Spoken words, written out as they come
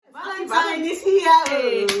boyfriend is here.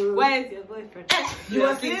 Hey, where's your boyfriend? You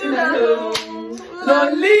are still alone.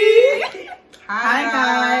 Lonely. Hi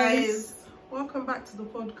guys. Welcome back to the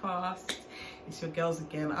podcast. It's your girls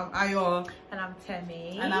again. I'm Ayo. And I'm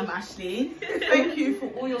Temi. And I'm Ashley. Thank you for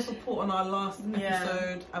all your support on our last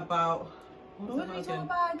episode about... What did we talk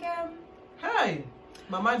about again? Hey,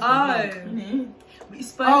 my mind's blank. Mm-hmm. We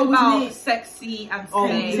spoke about it? Sexy and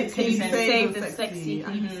Sexy, Save and the Sexy. Sexy.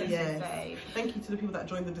 Sexy Yes. Save. Thank you to the people that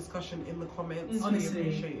joined the discussion in the comments. Honestly. We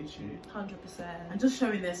appreciated you. 100%. And just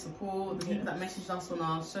showing their support, the people that messaged us on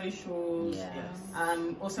our socials. Yeah.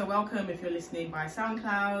 Also welcome if you're listening via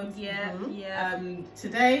SoundCloud. Yeah, Mhm. yeah.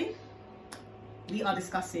 Today we are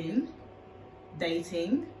discussing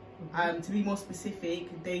dating. To be more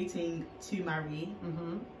specific, dating to marry.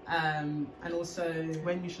 And also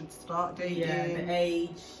When you should start dating. yeah, the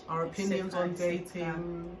age, Our opinions on etc.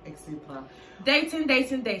 dating, etc.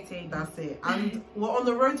 Dating. That's it. And we're on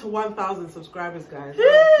the road to 1,000 subscribers, guys.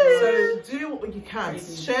 So do what you can.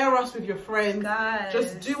 Crazy. Share us with your friends. Guys.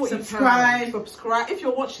 Just do what Subscribe. you can. Subscribe. If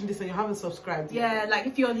you're watching this and you haven't subscribed yet. Yeah, like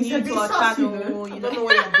if you're It's new a bit to our sus, you channel, know. I you don't know. know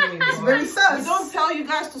what you're doing. It's bro. very sus. We don't tell you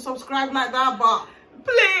guys to subscribe like that, but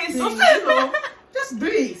Please. just, you know, just do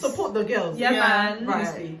it. support the girls. Yeah, man. Right.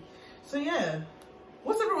 Honestly. So yeah.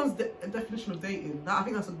 What's everyone's definition of dating? I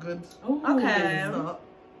think that's a good Okay. start.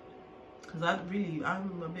 Because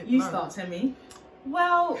I'm a bit You blank. start, Temi.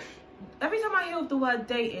 Well, every time I hear of the word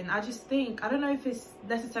dating, I just think, I don't know if it's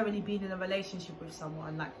necessarily being in a relationship with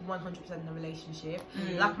someone, like 100% in a relationship.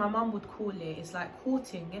 Like my mum would call it, it's like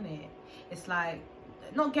courting, innit? It's like,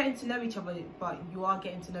 not getting to know each other, but you are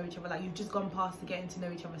getting to know each other. Like you've just gone past the getting to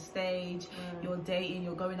know each other stage. You're dating,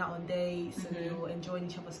 you're going out on dates, and you're enjoying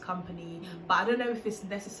each other's company. But I don't know if it's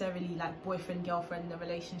necessarily like boyfriend, girlfriend in a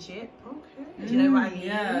relationship. Okay. Do you know what I mean?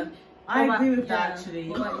 Yeah. I What agree about- with that yeah. actually.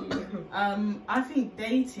 What about you? I think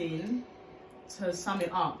dating, to sum it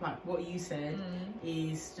up, like what you said,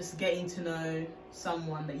 is just getting to know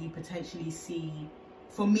someone that you potentially see.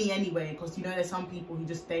 For me, anyway, because you know there's some people who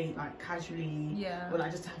just date like casually, Yeah. or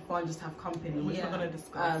like just have fun, just have company. Which Yeah. we're going to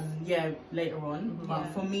discuss. Later on. But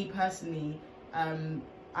Yeah. for me personally,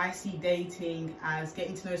 I see dating as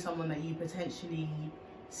getting to know someone that you potentially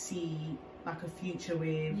see like a future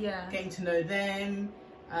with. Yeah. Getting to know them.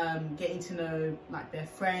 Getting to know like their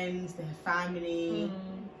friends, their family.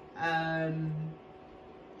 I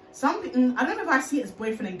don't know if I see it as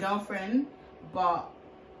boyfriend and girlfriend, but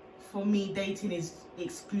for me dating is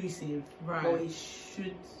exclusive. Right. Or it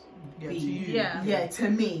should Yeah, be. to you. Yeah. To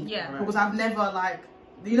me. Yeah. Right. Because I've never like,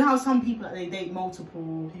 you know how some people like, they date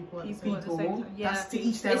multiple People at the People same at the same time. Yeah. That's to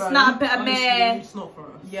each their It's own. not a bit of Honestly, meh. it's not for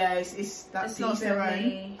us. Yeah, it's that's It's to not each their for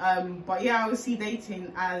own. me. But yeah, I would see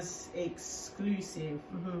dating as exclusive.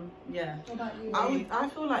 Yeah. What about you? I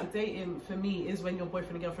feel like dating for me is when you're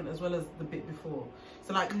boyfriend and girlfriend as well as the bit before.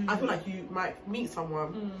 So like I feel like you might meet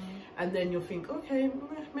someone and then you'll think, okay,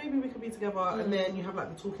 maybe we could be together, and then you have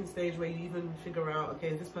like the talking stage where you even figure out, okay,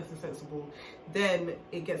 is this person sensible? Then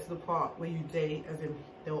it gets to the part where you date, as in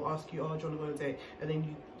they'll ask you, oh, do you want to go on a date? And then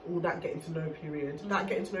you all that getting to know period, that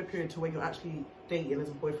getting to know period to when you're actually dating as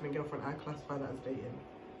a boyfriend and girlfriend, I classify that as dating.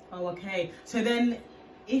 Oh, okay. So then,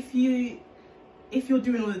 if you're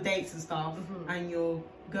doing all the dates and stuff, and you're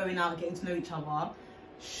going out getting to know each other,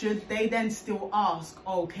 should they then still ask,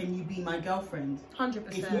 oh, can you be my girlfriend? 100%.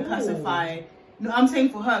 If you classify, no, I'm saying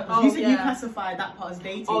for her, because you said you yeah. classify that part as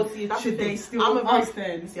dating. Oh, see, that's should the they thing. still ask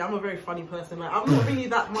then? See, I'm a very funny person. Like, I'm not really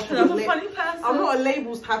that much of I'm a a funny person. I'm not a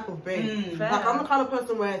labels type of babe. Fair. Like, I'm the kind of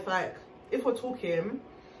person where it's like, if we're talking,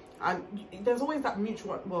 and there's always that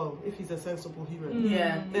mutual, well, if he's a sensible human,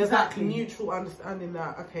 Yeah, there's exactly. that mutual understanding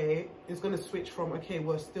that, okay, it's going to switch from, okay,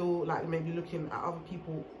 we're still like maybe looking at other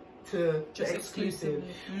people to Just exclusive,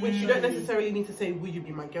 exclusively. which you don't necessarily need to say, will you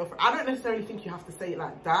be my girlfriend? I don't necessarily think you have to say it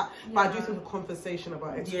like that, but I do think a conversation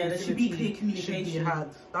about exclusivity Yeah, there should be clear should communication. be had.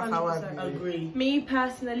 That's how I 100%. view it. Agree. Me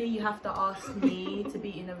personally, you have to ask me to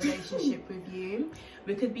be in a relationship with you.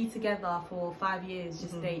 We could be together for 5 years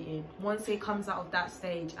just dating. Once it comes out of that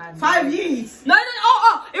stage and 5 years. No,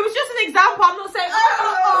 it was just an example. I'm not saying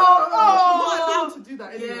I'm not allowed to do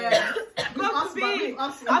that anyway. Yeah. God forbid.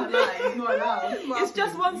 It's not allowed. It's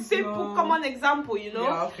just one simple common example, you know.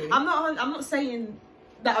 Yeah, okay. I'm not saying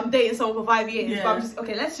that I'm dating someone for 5 years, Yeah. but I'm just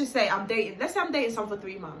okay. Let's just say I'm dating. Let's say I'm dating someone for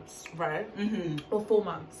 3 months Right. or 4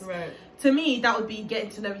 months. Right. To me, that would be getting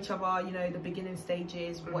to know each other. You know, the beginning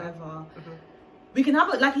stages, whatever. we can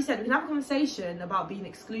have a, like you said, we can have a conversation about being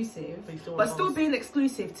exclusive, but still being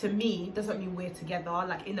exclusive to me doesn't mean we're together,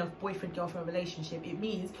 like in a boyfriend-girlfriend relationship. It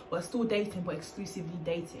means we're still dating, but exclusively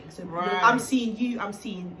dating. So I'm seeing you,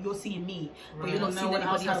 you're seeing me, but you're not seeing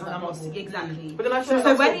anybody else, and I'm not seeing, exactly. But then I feel like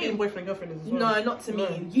that's what being boyfriend-girlfriend is as well. No, not to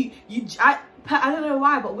me. I don't know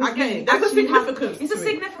why, but with me, there's a significance. It's a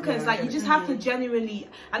significance. Like, you just have to genuinely,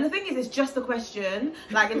 and the thing is, it's just a question.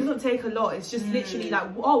 Like, it doesn't take a lot. It's just literally like,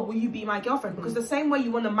 oh, will you be my girlfriend? Because the same way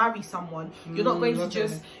you want to marry someone, you're not going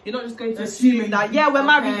to you're not just going to assume that we're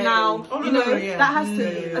married now. You know, that has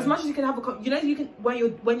to. As much as you can have you can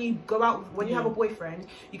when you go out, when you have a boyfriend,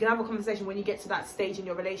 you can have a conversation when you get to that stage in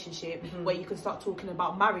your relationship where you can start talking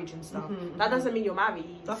about marriage and stuff. That doesn't mean you're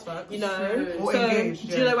married. That's right. You know, or so engaged,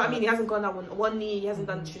 do you know what I mean? He hasn't gone down one knee. He hasn't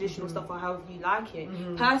done traditional stuff, or however you like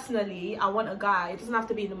it. Personally, I want a guy. It doesn't have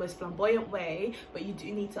to be in the most flamboyant way, but you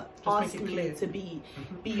do need to ask me to be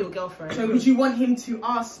your girlfriend. So would you want him to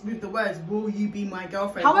ask with the words, "Will you be my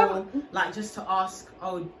girlfriend"? However, or, like, just to ask,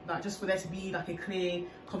 like, just for there to be like a clear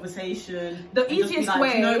conversation. The easiest like,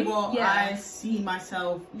 way, you know what, I see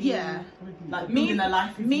myself being, like, building a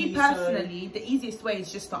life with me you, personally, the easiest way is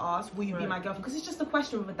just to ask, will you be my girlfriend? Because it's just a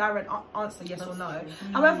question with a direct answer, yes or no.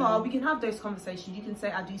 However, we can have those conversations. You can say,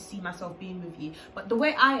 I do see myself being with you. But the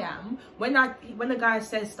way I am, when a guy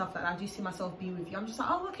says stuff like, I do see myself being with you, I'm just like,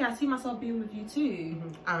 oh, okay, I see myself being with you too.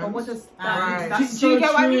 But what does that do you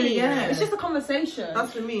get what I mean? Yeah. It's just a conversation.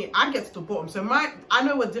 That's for me. I get to the bottom. So I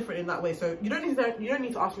know we're different in that way. So you don't need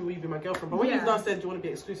to ask me will you be my girlfriend. But when you've now said do you want to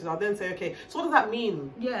be exclusive, I'll then say, okay, so what does that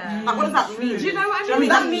mean? Yeah. Like, what does that mean? Do you know what I mean?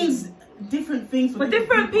 That means different things for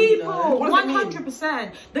different people. You know?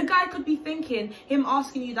 100%. The guy could be thinking, him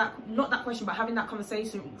asking you that, not that question, but having that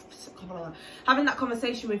conversation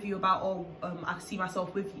with you about, I see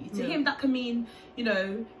myself with you. To him, that can mean, you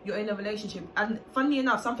know, you're in a relationship. And funnily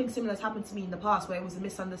enough, something similar has happened to me in the past where it was a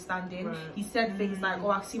misunderstanding. Right. He said things like,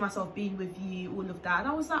 I see myself being with you, all of that. And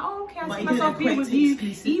I was like, oh, okay, I see myself being with you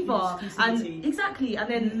either. And exactly. And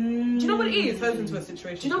then, do you know what it is? It turns into a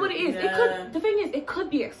situation. Do you know what it is? Yeah. The thing is, it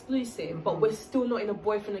could be exclusive, but we're still not in a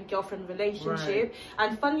boyfriend and girlfriend relationship. Right.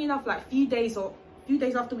 And funnily enough, like few days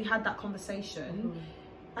after we had that conversation,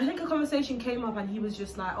 I think a conversation came up and he was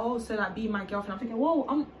just like, oh, so like be my girlfriend. I'm thinking, whoa,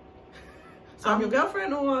 I'm your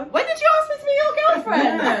girlfriend, or when did you ask me to be your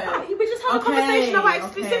girlfriend? We just had a conversation about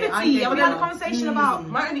exclusivity. We had a conversation about.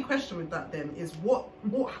 My only question with that then is what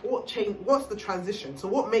change? What's the transition? So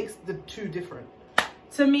what makes the two different?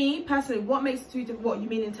 To me personally, what makes two different? What you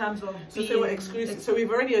mean in terms of being so we're exclusive? So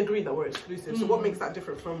we've already agreed that we're exclusive. So what makes that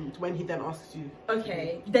different from when he then asks you?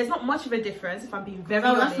 Okay, there's not much of a difference if I'm being very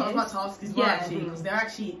honest. That's what I was about to ask as well, actually, because they're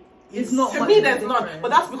actually. It's not. To me, there's none.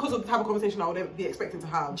 But that's because of the type of conversation I would be expecting to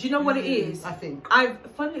have. Do you know what it is? I think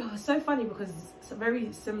it's so funny because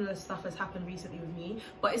very similar stuff has happened recently with me.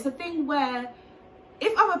 But it's a thing where,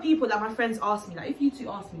 if other people, like my friends, ask me, like if you two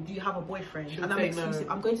ask me, do you have a boyfriend? And I'm exclusive,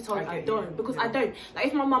 I'm going to tell you I don't, because I don't. Like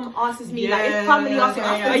if my mum asks me, like if family asks me,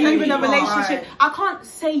 are you even in a relationship? I can't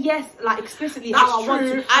say yes, like explicitly how I want to.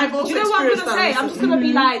 Do you know what I'm gonna say? I'm just gonna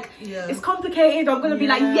be like, it's complicated. I'm gonna be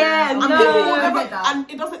like, no. And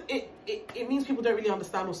it doesn't. It means people don't really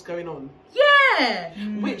understand what's going on. Yeah.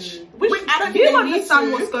 Which I don't you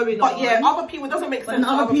understand what's going on. But yeah, other people, it doesn't make sense. And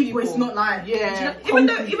other people, it's not like even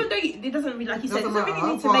though it doesn't really, like you said, it doesn't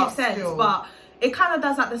really need to make sense, but it kind of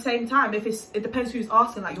does at the same time. If it depends who's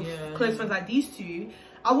asking, like your close friends like these two,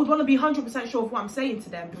 I would want to be 100% sure of what I'm saying to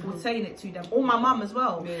them before saying it to them, or my mum as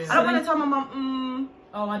well. I don't want to tell my mum,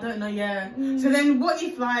 oh, I don't know, So then what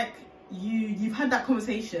if like you've had that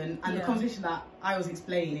conversation and the conversation that I was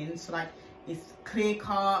explaining, so like it's clear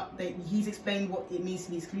cut, that he's explained what it means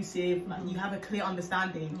to be exclusive, like you have a clear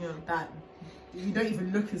understanding that you don't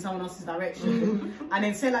even look in someone else's direction, and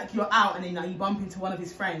then say like you're out and then like you bump into one of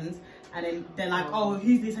his friends and then they're like, oh,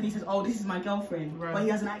 who's this? And he says, oh, this is my girlfriend, but he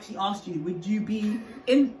hasn't actually asked you. Would you be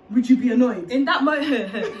annoyed in that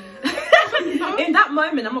moment? In that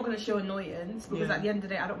moment, I'm not going to show annoyance because at the end of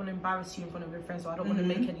the day, I don't want to embarrass you in front of your friends, so I don't want to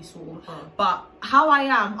make any sort of. But how I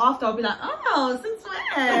am after, I'll be like, oh, since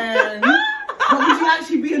when? But would you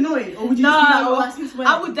actually be annoyed, or would you just be like, oh, since when?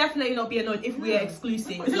 I would definitely not be annoyed if we're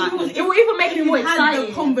exclusive. Like, it will even make me more excited. Had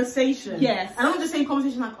the conversation, yes, and I'm not just saying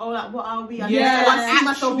conversation like, oh, like what I'll be. I see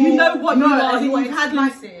myself. You know what you are. You've had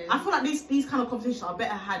like, I feel like these kind of conversations are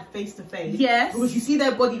better had face to face. Yes, because you see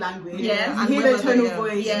their body language. Yes, you hear their tone of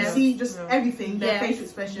voice. You see just everything, their facial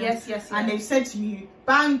expression. Yes. And they've said to you,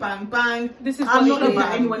 bang, bang, bang. This is I'm not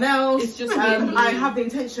about anyone else. It's just I have the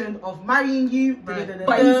intention of marrying you. But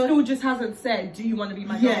he still just hasn't said, do you want to be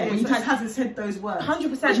my girlfriend? He just hasn't said those words.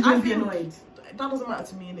 100%. You wouldn't be annoyed. that doesn't matter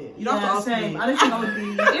to me, innit? You don't have to ask same. me. I don't think I would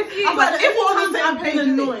be. If you, If we're on the same I've page, been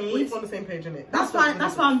innit? annoyed. If we're on the same page, innit? That's why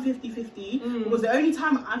I'm 50-50. Because the only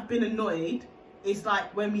time I've been annoyed is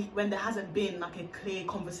like when there hasn't been like a clear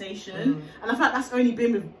conversation, and I feel like that's only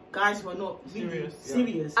been with guys who are not really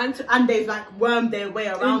serious. And they've like wormed their way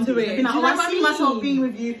around into it. it. They've been like, Do you know I what I see myself mean? being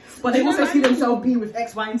with you, but they also see themselves being with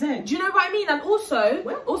X, Y, and Z. Do you know what I mean? And also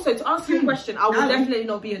to answer your question, I will Now- definitely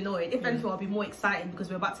not be annoyed. If anything, I'll be more excited because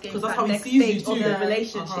we're about to get into that's that how he next sees you stage of too. the Yeah.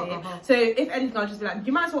 relationship. So if anything, I'll just be like,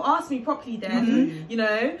 you might as well ask me properly then, you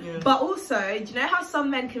know. Yeah. But also, do you know how some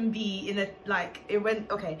men can be in a like it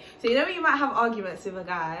went okay? So you know when you might have arguments with a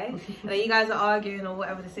guy, and then you guys are arguing or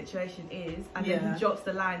whatever the situation is, and then he drops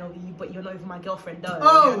the line of you, but you're not even my girlfriend, though.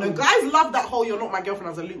 Oh, no, guys love that whole "you're not my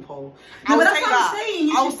girlfriend" as a loophole. No, but that's say what that. I'm saying.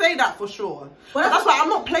 You I'll should- say that for sure. But That's why I'm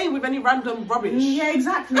not playing with any random rubbish. Yeah,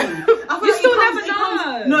 exactly. I feel You like still it never comes-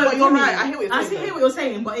 know. No, But you're Kimmy, right. I hear what you're I saying, hear what you're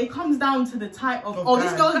saying, but it comes down to the type of. Of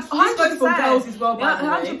This guy. goes for 100%. girls as well. By Yeah, the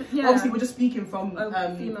way, 100%, yeah. obviously we're just speaking from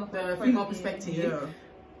A female the point female of view. perspective. Yeah.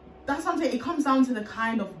 That's something. It comes down to the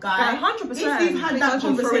kind of guy. Yeah, 100%. If you've had that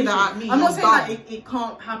Throwing conversation, that at me, I'm not I'm saying done. that it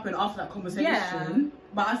can't happen after that conversation. Yeah.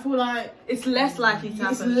 But I feel like It's less likely to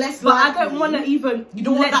It's happen. less but I likely. don't want to even You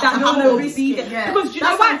don't want let that to that happen. door Risk be it, there. yeah. Because do you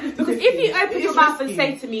know That's why? like 50-50. Because if you open It your is mouth and risky.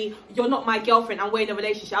 say to me, "You're not my girlfriend," and we're in a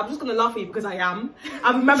relationship, I'm just gonna laugh at you because I am.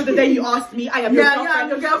 I remember the day you asked me, "I am your Yeah, girlfriend." I'm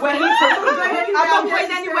your girlfriend. We're here I'm not going anywhere, I'm not I'm going here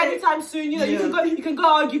to anywhere stay. anytime soon. You know, Yeah. you can go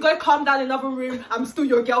argue, go calm down in another room. I'm still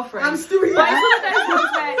your girlfriend. I'm still here. But it's one of those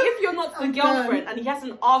ones where if you're not the I'm girlfriend and he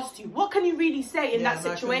hasn't asked you, what can you really say in Yeah, that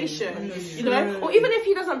exactly. situation? Mm. You know, or even if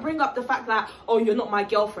he doesn't bring up the fact that, "Oh, you're not my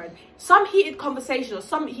girlfriend," some heated conversation or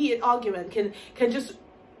some heated argument can just,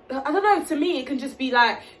 I don't know, to me it can just be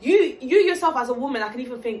like you yourself as a woman. I can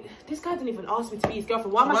even think, this guy didn't even ask me to be his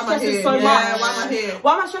girlfriend. Why am I stressing here? so Yeah, much? why am I here?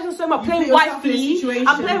 Why am I stressing so much? You Playing put yourself in a wifey. situation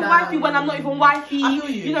I'm playing that- wifey when I'm not even wifey. I feel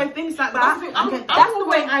you. know, things like But that. that's the thing, I'm- That's the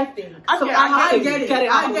way I think. So get- I I get it. Get it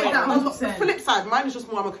out I of the get way. that. On the 100%. flip side, mine is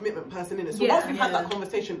just more I'm a commitment person in it. So Yeah, once we've had yeah. that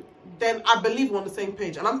conversation, then I believe we're on the same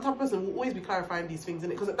page. And I'm the type of person who will always be clarifying these things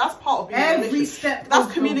in it because that's part of being in a Every relationship. step That's of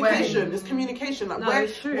the communication. way. It's communication. Like No, where,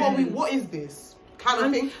 it's true. what is this kind of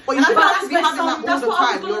And- thing? But you And I shouldn't feel have to be that's having where that all that's the what I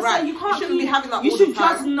was time. gonna You're say. right. You can't shouldn't be having that you all should the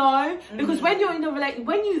time. just know because when you're in a relation,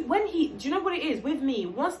 when he, do you know what it is with me?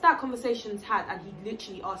 Once that conversation's had and he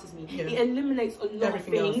literally asks me, Yeah. it eliminates a lot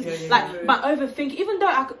Everything of else, things. yeah, yeah, like yeah. my overthink. Even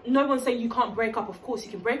though no one's saying you can't break up. Of course,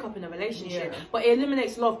 you can break up in a relationship, Yeah. but it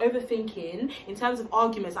eliminates a lot of overthinking in terms of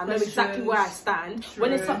arguments. I know exactly where I stand.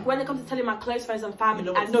 When it comes to telling my close friends and family, You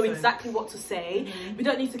know what I to know say. exactly what to say. We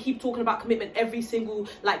don't need to keep talking about commitment every single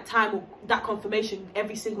time or that confirmation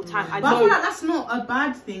every single time. I But I know. feel like that's not a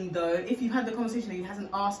bad thing though. If you've had the conversation and he hasn't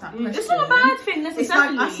asked that question, It's not a bad thing It's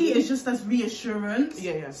necessarily. like I see it as just as reassurance,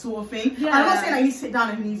 Yeah. sort of thing. Yeah. I'm not saying that you sit down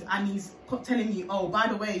and he's telling you, oh, by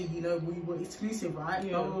the way, you know, we were exclusive, right?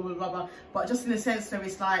 Yeah. Blah, blah, blah, blah, blah. But just in a sense where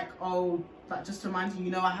it's like, oh, like just to remind you,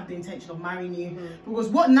 you know, I have the intention of marrying you. Because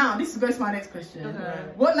what now? This goes to my next question. Okay.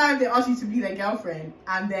 What now if they ask you to be their girlfriend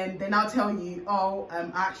and then they now tell you, oh, I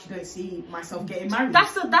actually don't see myself getting married.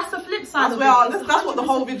 That's the flip side That's of where it. that's what the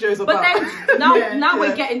whole video is But about. then now Yeah.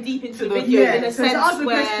 we're getting deep into To the the- video yeah. in a So to sense answer the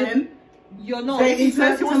where question, you're not. They- He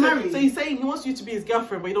says he to wants marry. to, so he's saying he wants you to be his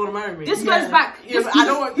girlfriend, but you don't want to marry me. This Yeah. goes back. Yeah, this- but I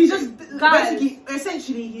don't want. he's just Guys. basically,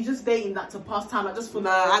 essentially, he's just dating that to pass time, like just for Nah,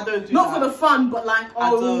 I don't do not that. for the fun, but like, oh,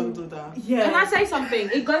 I don't do that. yeah. Can I say something?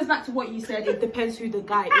 It goes back to what you said. It depends who the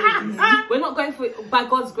guy is. We're not going for it by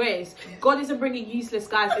God's grace. God isn't bringing useless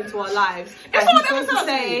guys into our lives. If And someone he's ever going said to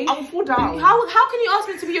that to me, say, I will fall down. how can you ask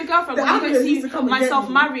me to be your girlfriend The when you don't ambulance needs see to come and get myself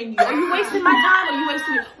you. marrying you? Are you wasting my time? Are you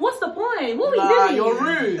wasting it? What's the point? What are we Nah, doing? you're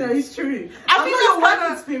rude. Yeah, it's true. I I think think your that's work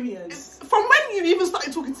kinda- experience. From when you even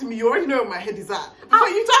started talking to me, you already know where my head is at. So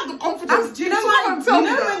you don't have the confidence. Do you know to why? come and Do tell you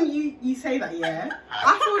me know that. when you say that? Yeah,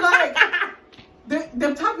 I feel like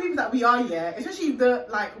the type of people that we are, yeah, especially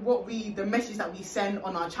the message that we send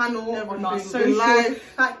on our channel, on our Everything, the social,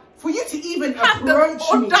 life. like for you to even Have the approach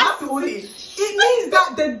me, audacity. it means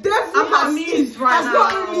that the devil I'm has amused right has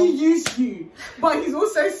not now. only used you, but he's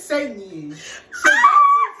also sent you. So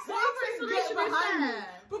What get solution is behind me. there?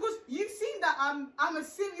 Because you've seen that I'm a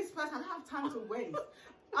serious person. I don't have time to waste.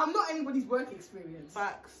 I'm not anybody's work experience.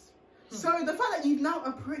 Facts. So the fact that you've now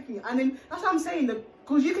approached me, and then that's what I'm saying,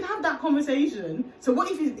 because you can have that conversation. So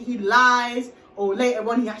what if he lies, or later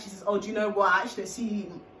on he actually says, oh, do you know what, I actually don't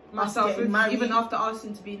see Myself, us getting married. even after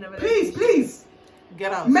asking to be in a relationship. Please,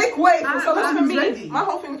 Get out. make way for For someone who's me, ready. My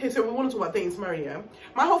whole thing, okay, so we want to talk about dating to marry, yeah?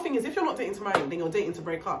 My whole thing is if you're not dating to marry, then you're dating to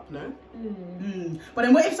break up, no? But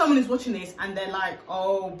then what if someone is watching this and they're like,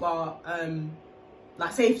 oh, but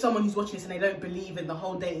like say if someone who's watching this and they don't believe in the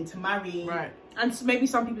whole dating to marry Right. And maybe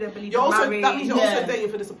some people don't believe you're in also marriage. that means you're also dating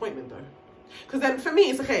for disappointment though. Because then for me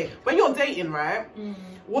it's okay when you're dating, right?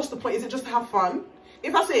 What's the point? Is it just to have fun?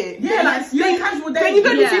 If I say you're casual dating. Then you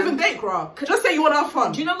don't need to even date, bro. Just say you want to have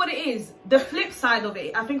fun. Do you know what it is? The flip side of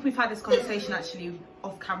it, I think we've had this conversation actually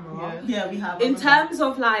off camera. Yeah, we have. In terms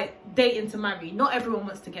of like dating to marry, not everyone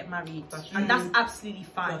wants to get married, and that's absolutely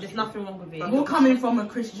fine. There's nothing wrong with it. We're coming from a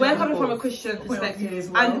Christian. We're coming from a Christian perspective as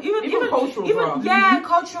well. and even cultural,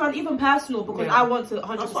 cultural and even personal, because I want to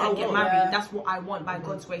 100% get married. Yeah. That's what I want by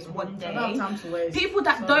God's grace one day. I don't have time to waste. People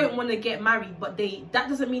that don't want to get married, but that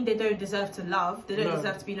doesn't mean they don't deserve to love. They don't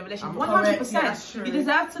deserve to be in a relationship. 100%. You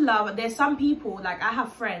deserve to love. There's some people, like I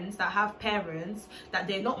have friends that have parents that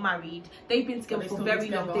they're not married. They've been together for very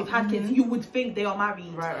long. They've had kids. You would think they are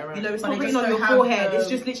married. Right. You know, it's not written on your forehead. It's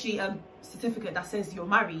just literally a certificate that says you're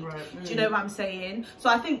married. Do you know what I'm saying? So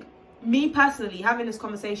I think, me personally, having this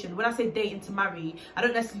conversation, when I say dating to marry, I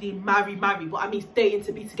don't necessarily marry, but I mean dating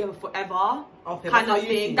to be together forever. Kind of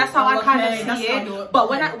thing. That's how I kind of see it. But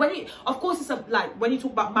when you, of course, it's when you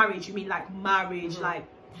talk about marriage, you mean like marriage, like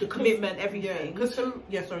the commitment, everything. Because sorry,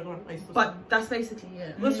 go on. But that's basically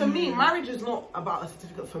it. Because for me, marriage is not about a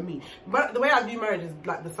certificate for me. But the way I view marriage is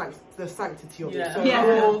like the sanctity of it.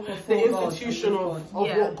 So the institution of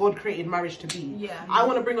what God created marriage to be. Yeah. I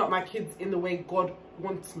want to bring up my kids in the way God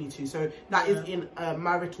wants me to. So that is in a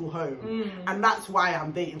marital home. And that's why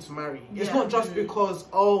I'm dating to marry. It's not just because,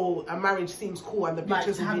 a marriage seems cool and the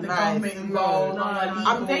pictures will be nice. Involved.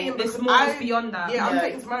 I'm dating because beyond that. I'm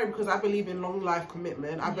dating to marry because I believe in long life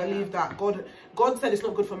commitment. I believe that God said it's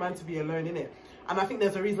not good for man to be alone, innit? And I think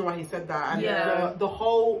there's a reason why he said that. And the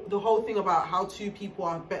whole thing about how two people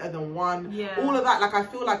are better than one, all of that, like I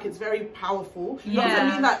feel like it's very powerful. Doesn't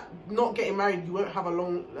mean that not getting married you won't have a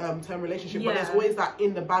long term relationship, but there's always that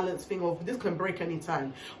in the balance thing of this can break any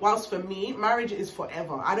time. Whilst for me, marriage is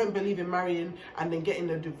forever. I don't believe in marrying and then getting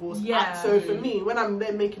a divorce. So for me, when I'm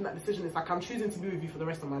then making that decision, it's like I'm choosing to be with you for the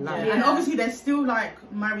rest of my life. And obviously there's still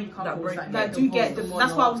like married couples that do get divorced.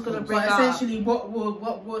 That's what I was going to bring up. But essentially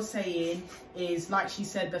what we're saying is, like she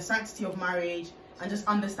said, the sanctity of marriage and just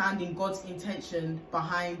understanding God's intention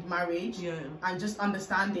behind marriage, and just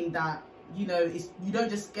understanding that, you know, you don't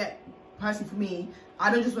just get, personally for me,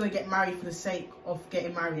 I don't just want to get married for the sake of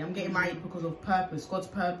getting married. I'm getting married because of purpose, God's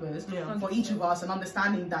purpose for each of us, and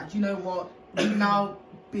understanding that, you know what, we've now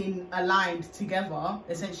been aligned together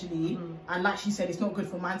essentially, and like she said, it's not good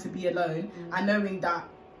for man to be alone, and knowing that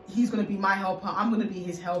he's going to be my helper, I'm going to be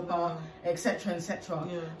his helper, etc.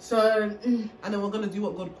 So and then we're going to do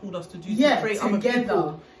what God called us to do, to create other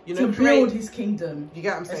people, you know, to build his kingdom. You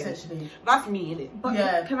get what I'm saying? Essentially, that's me, innit?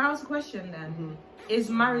 But can I ask a question then? Is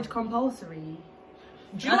marriage compulsory?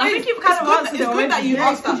 Do you know, I think you've kind of answered it. It's good that you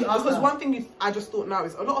asked that, because one thing I just thought now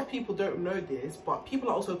is a lot of people don't know this, but people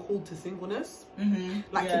are also called to singleness, to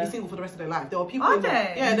be single for the rest of their life. There are people,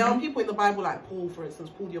 there are people in the Bible like Paul, for instance,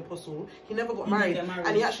 Paul the Apostle. He never got married,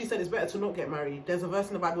 and he actually said it's better to not get married. There's a verse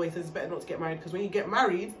in the Bible where he says it's better not to get married because when you get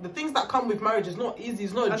married, the things that come with marriage is not easy,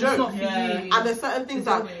 it's not a joke, and there's certain things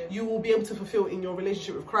that you will be able to fulfill in your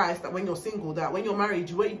relationship with Christ that when you're single, that when you're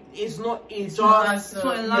married, it's not easy.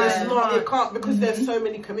 It can't, because there's so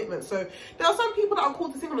many commitments. So there are some people that are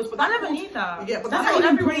called to singleness, but I never knew that. Yeah, but that's how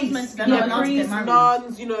even priests,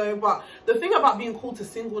 nuns, you know. But the thing about being called to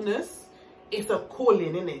singleness, it's a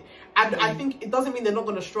calling, innit? And I think it doesn't mean they're not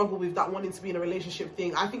going to struggle with that wanting to be in a relationship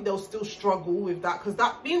thing. I think they'll still struggle with that, because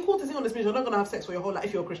that being called to singleness means you're not going to have sex for your whole life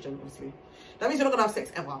if you're a Christian, obviously. That means you're not going to have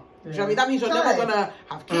sex ever. Do you know what I mean? That means you're never going to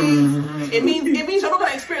have kids. It means you're not going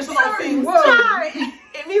to experience a lot of things.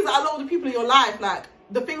 It means that a lot of the people in your life, like,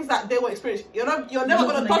 the things that they will experience, you're never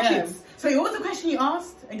going to touch it. So what was the question you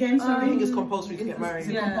asked again? Sorry, I think it's compulsory to get married. Is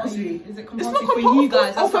it compulsory? Is it It's compulsory not for you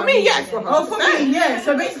guys? Oh, for me, yes. Oh, for me, yeah.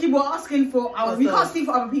 So basically, we're asking for our. We can't speak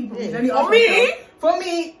for other people. For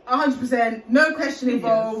me, 100%, no question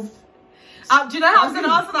involved. Do you know how I was going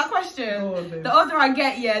to answer that question? The older I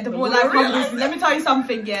get, the more life comes. Let me tell you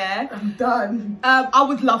something, I'm done. I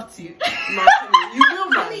would love to. No, you will,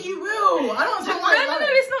 man. I mean, you will. I don't think No,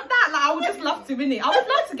 it's not that. Like, I would just love to, innit? I would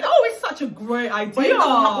love to get. Oh, it's such a great idea. But it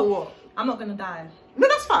doesn't happen, what? I'm not going to die. No,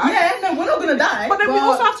 that's fine. Yeah, no, we're not gonna die. But then we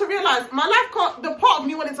also have to realise my life can't. The part of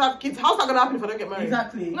me wanting to have kids, how's that gonna happen if I don't get married?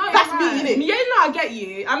 Exactly. No, that's me, innit? Yeah, no, I get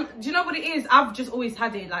you. Do you know what it is? I've just always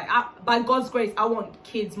had it. Like, by God's grace, I want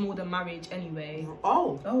kids more than marriage anyway.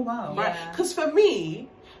 Oh wow. Right. Because for me,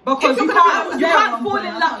 Because If you you're can't, gonna you be can't out fall there, in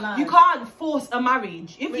I can't love. lie. You can't force a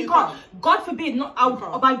marriage. If No, you you can't, can't. God forbid, not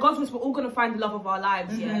can't. by God's grace, we're all gonna find the love of our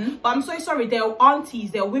lives. Yeah, but I'm so sorry. There are aunties,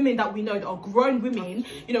 there are women that we know that are grown women.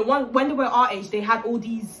 You know, when they were our age, they had all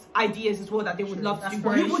these ideas as well that they would love to do,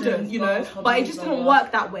 but who wouldn't? You know, but it just didn't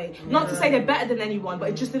work that way. Not to say they're better than anyone, but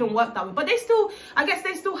it just didn't work that way. But they still, I guess,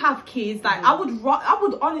 they still have kids. Like I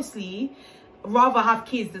would honestly rather have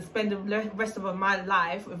kids than spend the rest of my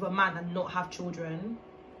life with a man and not have children.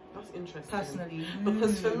 That's interesting. Personally,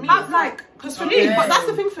 Because for me, That's it's like- because for me, but that's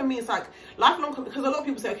the thing for me. It's like lifelong. Because a lot of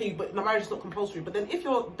people say, okay, but the marriage is not compulsory. But then if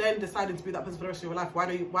you're then deciding to be that person for the rest of your life, why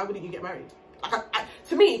wouldn't you get married? Like,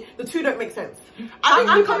 to me, the two don't make sense.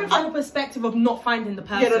 I'm coming from a perspective of not finding the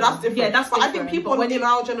person. Yeah, no, that's different. Yeah, that's but different. I think people But in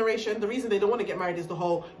our generation, the reason they don't want to get married is the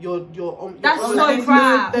whole That's you're so on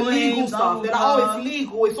crap. the legal stuff. They're like, oh, it's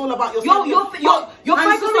legal. It's all about your. You're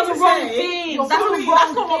focused on the wrong say, thing. That's That's the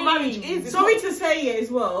wrong not what thing. marriage is. It's Sorry not- to say it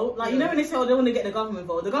as well. Like, you know when they say, oh, they want to get the government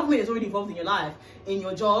involved. The government is already involved in your life, in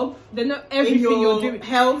your job, They know in everything your you're doing.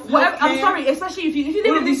 health. Whatever, I'm healthcare. sorry, especially if you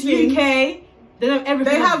live All in this these things. UK, they know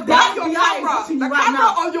everything. They have That's that. your FBI camera. watching The you right camera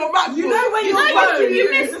now. on your MacBook. You know when You know you're if you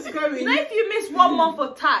going, miss, it's going. you know if you miss 1 month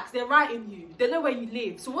of tax, they're writing you. They know where you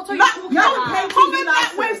live. So what are you Like, talking you haven't about? paid Comment TV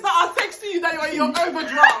that license. website are texting you that you're in your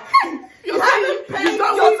overdraft. You're haven't saying paid you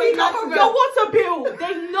don't your want TV the government. Your water bill,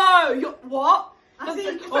 they know. Your what? I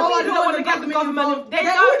think- Oh, I don't want to get the government. involved. They They're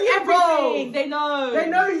know already everything. involved. They know. They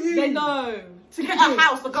know you. They know. To get a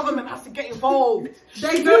house, the government has to get involved.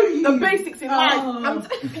 They know you. The basics in life. Oh.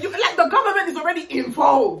 Like the government is already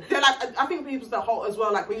involved. They're like, I think people's that whole as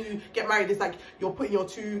well. Like when you get married, it's like you're putting your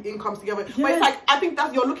two incomes together. But Yeah. it's like I think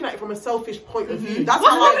that you're looking at it from a selfish point of view. That's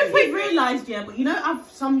What how I if do we it. realised, yeah, but you know, I've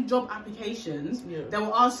some job applications, Yeah. they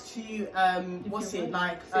will ask you, what's you're it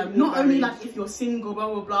like? single, Not only married. like if you're single, blah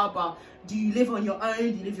blah blah, but do you live on your own? Do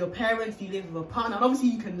you live with your parents? Do you live with a partner? And obviously,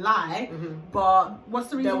 you can lie, but What's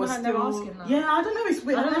the there reason was behind still, them asking that? yeah, I don't know. It's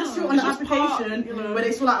weird. I don't I just know. feel on the It's just part, application you know. where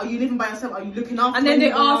they feel like, are you living by yourself? Are you looking after? And then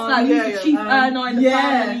they anyone? ask like, Yeah, who's yeah. the chief earner in the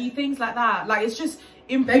yeah. family, things like that. Like it's just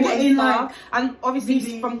important get in, stuff. like, And obviously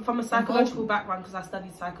really from a psychological involved. background, because I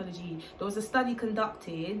studied psychology, there was a study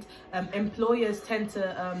conducted.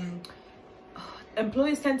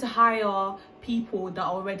 Employers tend to hire people that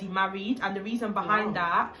are already married, and the reason behind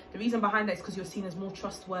that is because you're seen as more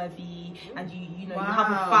trustworthy, and you know you have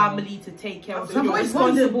a Wow. family to take care of. I've So you're always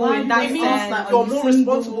responsible wondered in why that they It means ask, sense. like, you're are you more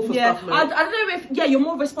single? responsible for Yeah, stuff now. I don't know if you're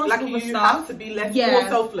more responsible Like for you stuff. have to be more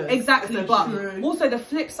selfless. Exactly, but True. also the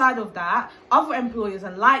flip side of that, other employers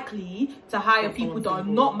are likely to hire That's people that are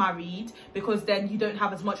single. not married, because then you don't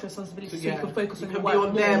have as much responsibility, so you can focus you on can your be work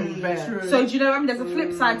on more. them. There. True. So do you know what I mean? There's a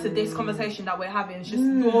flip side to this conversation that we're having. It's just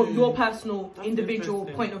your personal, That's individual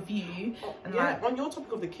interesting. point of view. And Yeah, like, on your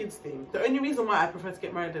topic of the kids thing, the only reason why I prefer to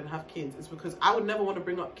get married and have kids is because I would never want to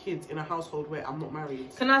bring up kids in a household where I'm not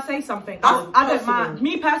married. can I say something? That's I don't personal. mind.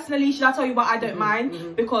 Me personally, should I tell you what I don't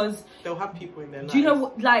mind? Because They'll have people in their lives. do you know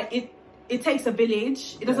what? Like it takes a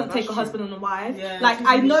village. It doesn't that's take a true. husband and a wife. Yeah, Like it takes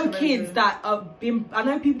a I know village to kids raise them. that I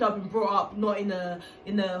know people that have been brought up not in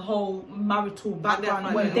a whole marital background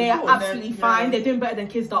fine, where yeah, they're of course. absolutely Yeah. fine. They're doing better than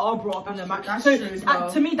kids that are brought up in a marriage. That's So true as well.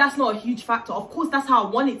 to me, that's not a huge factor. Of course, that's how I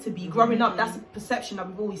want it to be. Growing up, that's a perception that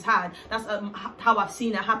we've always had. That's how I've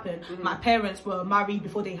seen it happen. My parents were married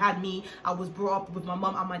before they had me. I was brought up with my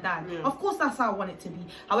mum and my dad. Yeah. Of course, that's how I want it to be.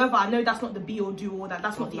 However, I know that's not the be or do all that.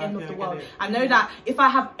 That's not Of the life, end of yeah, the I get world. it. I know that if I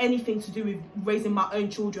have anything to do with raising my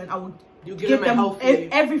own children, I will You give them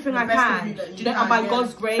everything The I best of can. you that Do you you know? can, And by yeah.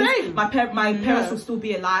 God's grace, Same. my parents Yeah. will still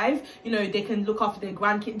be alive. You know, they can look after their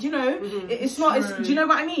grandkids. Do you know? It's not. It's, True. do you know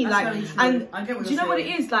what I mean? That's Like, very true. and I get what do you you're know what it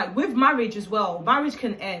saying. is? Like with marriage as well. Marriage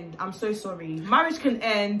can end. I'm so sorry. Marriage can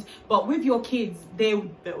end, but with your kids, they're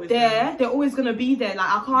always gonna be there. Like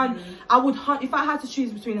I can't. I would if I had to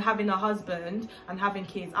choose between having a husband and having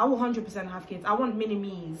kids, I will 100% have kids. I want mini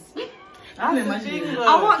me's. I can That's the imagine. thing, though.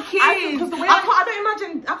 I want kids. Because the way I don't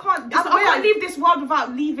imagine. I can't. It's the I way can't I- leave this world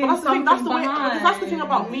without leaving But that's the thing. something That's the way. behind. Because that's the thing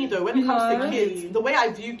about me, though. When it comes No. to kids, the way I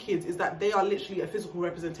view kids is that they are literally a physical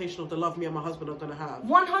representation of the love me and my husband are gonna have.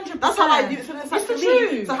 100%. That's how I view it. So it's like It's for the me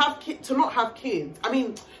truth. to have to not have kids. I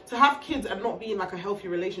mean, to have kids and not be in like a healthy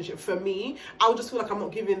relationship. For me, I would just feel like I'm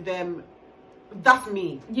not giving them. That's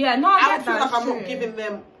me. Yeah, no, I I would get feel that. like I'm it's not true. giving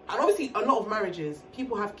them. And obviously, a lot of marriages,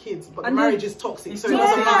 people have kids, but the And then- marriage is toxic, so it Yeah.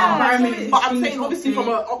 doesn't matter. Environment is But I'm extremely saying, obviously, from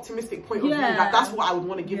toxic. an optimistic point of view, Yeah. like that's what I would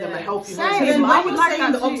want to give them a Yeah. healthy Same. So relationship. then, I while would you're like saying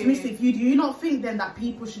that the too. optimistic view, do you not think then that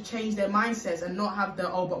people should change their mindsets and not have the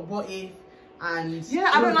but what if And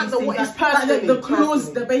yeah, I don't like the what is like personally. the clause,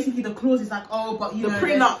 personally. basically the clause is like, oh, but you The know,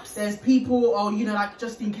 prenups. there's people, or you know, like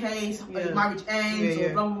just in case marriage ends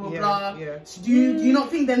or blah blah blah. So do you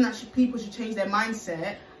not think then that people should change their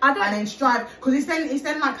mindset and then strive? Because it's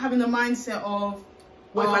then like having the mindset of,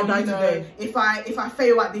 what if I die today? If I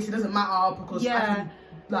fail at this, it doesn't matter because I can,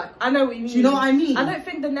 like, I know what you mean. Do you know what I mean? I don't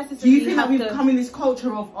think the necessary. Do you think that we've come in this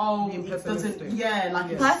culture of being it doesn't? Yeah,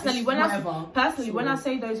 like personally, when whatever. when I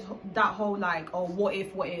say that whole like, oh, what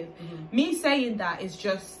if, me saying that is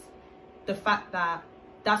just the fact that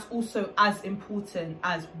that's also as important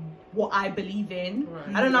as what I believe in.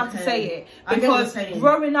 Right. I don't know how to say it, because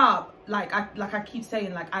growing up, like I keep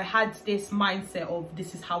saying, like I had this mindset of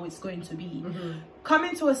this is how it's going to be.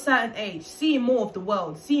 Coming to a certain age, seeing more of the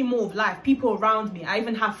world, seeing more of life, people around me. I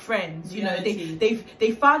even have friends, you know,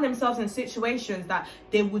 they found themselves in situations that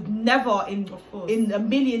they would never in a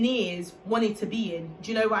million years wanted to be in.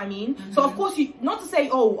 Do you know what I mean? So of course, you not to say,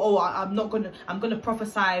 I'm gonna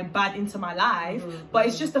prophesy bad into my life, but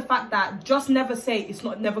it's just the fact that just never say it's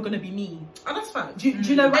never gonna be me. And that's fine. Do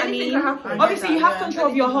you know what Anything I mean? can happen. Obviously, you have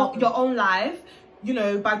control of your own life. You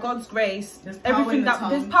know, by God's grace, there's power in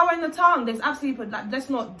the tongue. There's absolutely, like,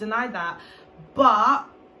 let's not deny that. But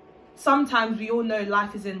sometimes we all know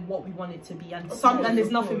life isn't what we want it to be, and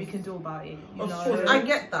there's nothing we can do about it. You know? Course, I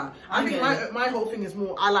get that. I think my whole thing is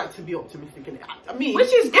more, I like to be optimistic in it. I mean,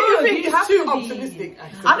 which is good. If you think it's too optimistic,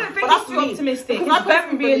 I don't think it's too optimistic. It's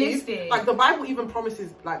very realistic. Like the Bible even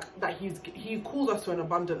promises, like that He calls us to an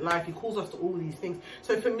abundant life. He calls us to all these things.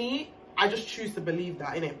 So for me, I just choose to believe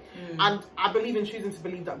that, innit? And I believe in choosing to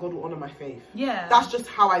believe that God will honour my faith. Yeah. That's just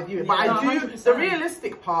how I view it. But I do, 100%. The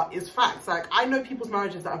realistic part is facts. Like, I know people's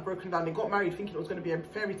marriages that have broken down. They got married thinking it was going to be a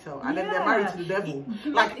fairy tale. And then they're married to the devil.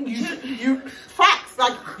 Like, you facts.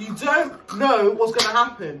 Like, you don't know what's going to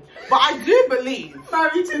happen. But I do believe.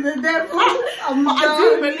 Married to the devil. I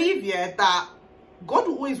do believe, that God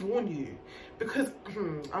will always warn you. Because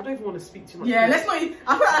I don't even want to speak too much. Yeah, let's not.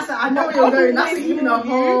 I know where you're going. That's even a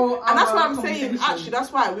whole. And that's why I'm saying. Actually,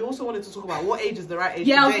 that's why we also wanted to talk about what age is the right age.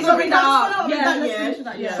 Yeah, to I was going to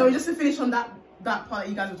that. Yeah. So just to finish on that part that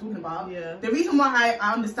you guys were talking about. Yeah. The reason why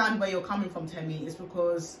I understand where you're coming from, Temi, is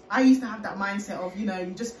because I used to have that mindset of, you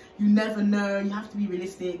never know. You have to be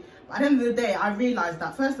realistic. But at the end of the day, I realised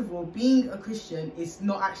that, first of all, being a Christian is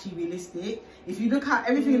not actually realistic. If you look at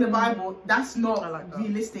everything in the Bible, that's not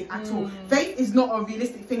realistic at all. Faith is not a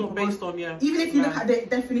realistic thing. Not based on, even if you look at the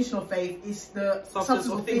definition of faith, it's the substance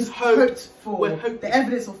of things hoped for, the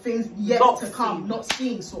evidence of things yet to come, not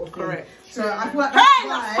seen, sort of thing. Correct. So I feel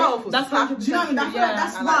like that's why do you know what I mean? I feel like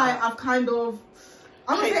that's why I've kind of,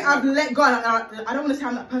 I'm not saying I've let go. I don't want to say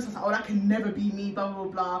I'm that person that's like, that can never be me, blah blah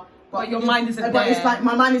blah. But your mind isn't there. But it's like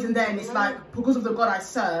my mind isn't there, and it's like because of the God I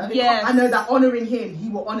serve, I know that honouring Him, He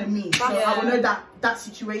will honour me. So I will know that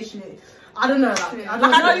situation. I don't know.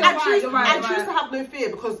 I choose to have no fear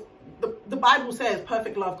because the Bible says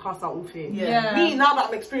perfect love casts out all fear. Me, now that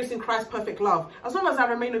I'm experiencing Christ's perfect love, as long as I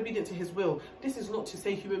remain obedient to His will, this is not to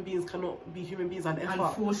say human beings cannot be human beings and F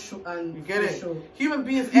up. You get it? Sure. Human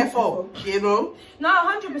beings F up, you know? No,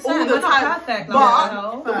 100%. All the time. Perfect,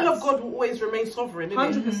 but the will of God will always remain sovereign,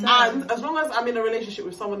 100%. And as long as I'm in a relationship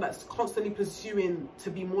with someone that's constantly pursuing to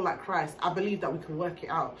be more like Christ, I believe that we can work it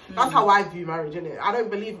out. That's how I view marriage, innit? I don't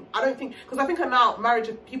think, because I think now marriage,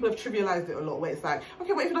 people have trivialized it a lot, where it's like,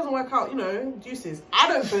 okay, but if it doesn't work out, deuces. I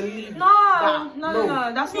don't believe that.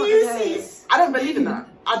 No, that's not the case. I don't believe in that.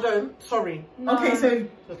 I don't. Sorry. No. Okay, so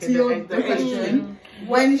to your question,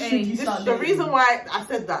 when should you start? The reason why I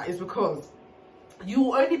said that is because you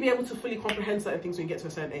will only be able to fully comprehend certain things when you get to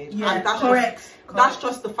a certain age. Yeah, and that's correct. That's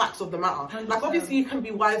just the facts of the matter. 100%. Like, obviously, you can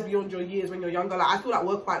be wise beyond your years when you're younger. Like, I feel like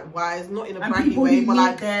we're quite wise, not in a braggy way, but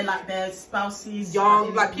like their spouses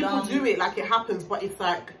young. Like, people do it, like it happens, but it's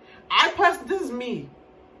like this is me.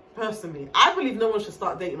 Personally, I believe no one should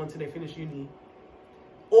start dating until they finish uni,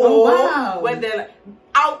 or when they're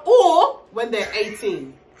or when they're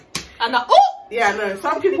 18. And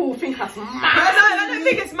some people will think that's mad. I don't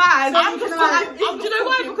think it's mad. I'm just like, do you know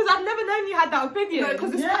why? Because I've never known you had that opinion.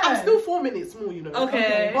 Because I'm still 4 minutes more,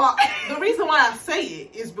 Okay. But the reason why I say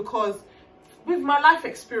it is because with my life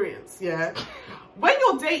experience, when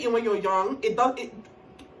you're dating when you're young,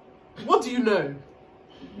 what do you know?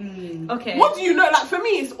 Okay. What do you know? Like, for me,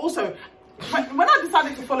 it's also when I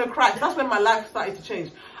decided to follow Christ, that's when my life started to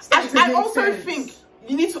change. I also think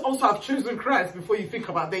you need to also have chosen Christ before you think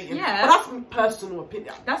about dating. Yeah. But that's personal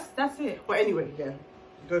opinion. That's it. But anyway,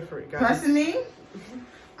 go for it, guys. Personally,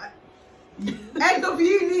 end of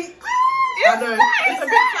uni. I know. It's a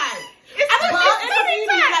big time.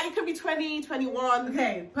 Like, it could be 20, 21.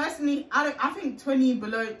 Okay, personally, I think 20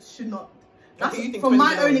 below should not. That's Okay, you think from 20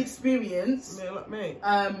 my years own old. experience, Yeah, like me.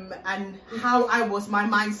 and how I was, my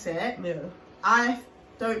mindset. Yeah. I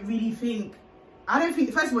don't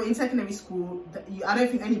think, first of all, in secondary school, I don't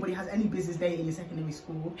think anybody has any business dating in secondary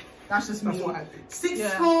school. That's just me. That's what I think.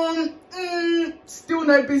 Sixth form, still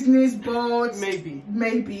no business, but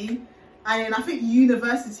Maybe. And then I think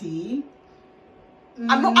university.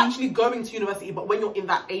 I'm not actually going to university, but when you're in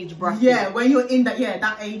that age bracket. Yeah, when you're in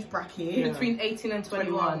that age bracket. Yeah. Between 18 and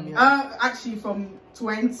 21. Yeah. Actually from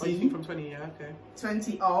 20. Oh, you think from 20? Yeah, okay.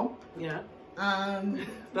 20 up. Yeah.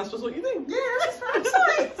 That's just what you think. Yeah, that's what I'm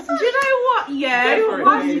saying. Do you know what? Yeah. Go for it,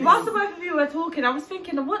 Whilst baby. the both of you were talking, I was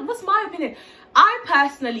thinking, what's my opinion? I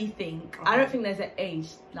personally think I don't think there's an age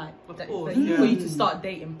like that, course, for yeah. you to start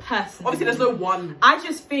dating. Personally, Obviously, there's no one. I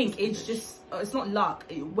just think it's not luck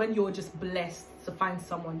when you're just blessed to find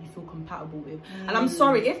someone you feel compatible with. And I'm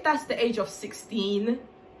sorry if that's the age of 16.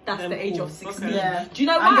 That's Then the age cool. of 16. Okay. Yeah. Do you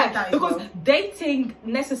know I why? get that as Because well. dating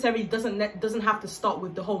necessarily doesn't have to start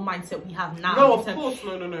with the whole mindset we have now. No, in of terms- course,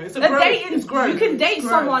 no. It's a the growth. dating, It's growth. you can date It's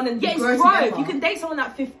growth. someone and You it's grow growth. together. You can date someone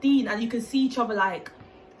at 15 and you can see each other like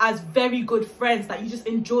as very good friends. Like you just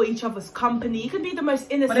enjoy each other's company. You can be the most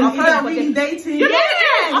innocent. But then is that but really then- dating? Yes!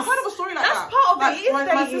 I've heard of a story like That's that. part of like, it, is my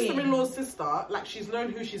dating. sister-in-law's sister, like she's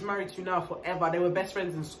known who she's married to now forever. They were best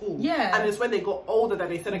friends in school. Yeah. And it's when they got older that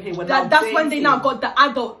they said, okay, we're now That's when they dating. now got the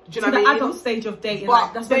adult Do you to know the what I mean? adult stage of dating. But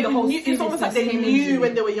Like that's when they the whole knew, it's almost like they seriousness came knew into.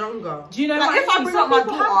 when they were younger. Do you know like what I if I think? bring Some up my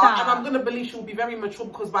people have daughter that. and I'm gonna believe she will be very mature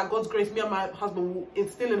because by God's grace, me and my husband will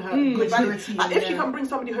instill in her good Maturity, values. Like if she yeah. can bring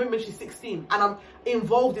somebody home when she's 16 and I'm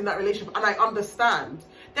involved in that relationship and I understand,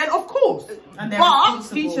 then of course. And they're But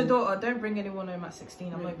responsible. Future daughter, don't bring anyone home at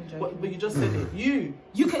 16. I'm not even joking. but you just said it. You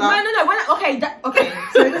You can sister. no. Okay.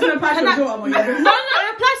 So it doesn't apply to Can your I- daughter, No,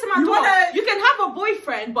 it applies to my You daughter. wanna- You can have a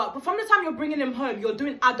boyfriend, but from the time you're bringing him home, you're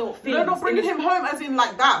doing adult things. No, not bringing him home as in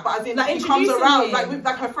like that, but as in Like he comes introducing around him. like with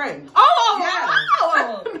like her friend. Oh, Yeah.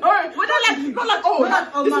 wow. No, not like oh, Not like,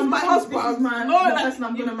 oh, this my is my husband, husband. this is my- no, the like, person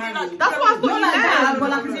I'm gonna you- marry. like, That's what I thought Not you like that, meant. but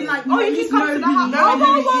like, as in, like, Oh, you you need can to come know to the who house. you know are. who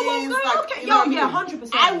Whoa, he whoa, whoa, is, girl, like, okay. you know Yo, what I mean? yeah,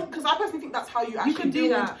 100%. Because I personally think that's how you actually could do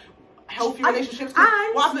deal that. with healthy And- relationships. 'Cause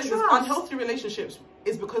and what I've noticed is trust. unhealthy relationships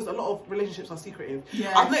is because a lot of relationships are secretive.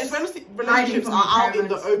 Yes. I've noticed when relationships from are the out in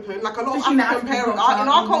the parents. open, like a lot Especially in of the African African parents are in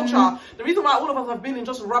our culture. culture. The reason why all of us have been in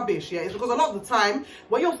just rubbish, yeah, is because a lot of the time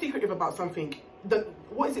when you're secretive about something,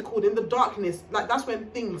 what is it called, in the darkness, like that's when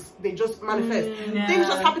things they just manifest. Yeah. Things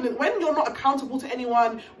just happen when you're not accountable to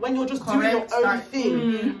anyone, when you're just doing Correct, your own like,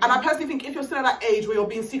 thing. And I personally think if you're still at that age where you're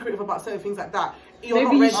being secretive about certain things like that, you're Maybe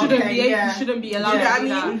not you ready. shouldn't Okay, be. yeah. You shouldn't be allowed Yeah, to do I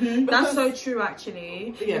that. mean, That's because- so true,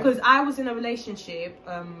 actually. Yeah. Because I was in a relationship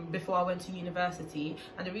before I went to university,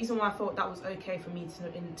 and the reason why I thought that was okay for me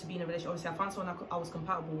to be in a relationship, obviously, I found someone I was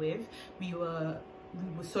compatible with. We were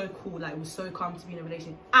so cool, like it was so calm to be in a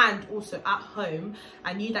relationship, and also at home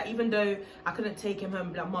I knew that even though I couldn't take him home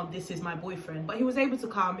and be like, Mom, this is my boyfriend, but he was able to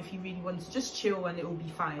come if he really wanted to just chill and it will be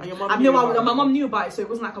fine. And your mum I knew knew about it? my mom knew about it, so it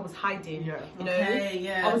wasn't like I was hiding. Yeah. You know, Okay,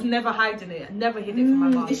 yeah. I was never hiding it. I never hid it from my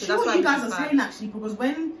mom. It's so true that's what why you it guys was are bad. saying, actually, because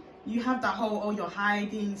when you have that whole, oh, you're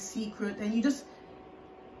hiding, secret, then you just,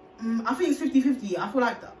 I think it's 50-50. I feel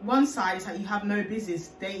like one side is like you have no business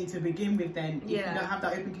dating to begin with then, if you Yeah. don't have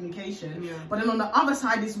that open communication. Yeah. But then on the other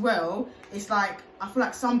side as well, it's like, I feel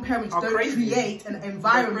like some parents Are don't crazy. create an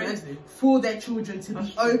environment crazy. for their children to That's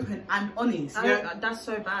be true. open and honest. Yeah. That's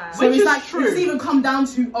so bad. So Which it's is like, true. it's even come down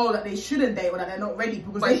to, oh, that they shouldn't date or that they're not ready,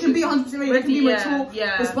 because But they can be should- 100% ready, they can be yeah, mature,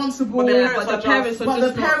 yeah. responsible, But the Yeah, parents but are the parents just- are but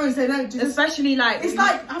just the not- parents, they don't just, especially like it's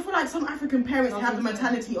like, I feel like some African parents have the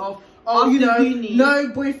mentality of, After you know, uni. no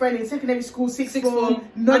boyfriend in secondary school, sixth Sixth form, form,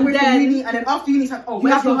 no and boyfriend then in uni, and then after uni, it's like, oh, you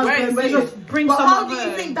where's have your to husband? Where's your... just bring But someone how do you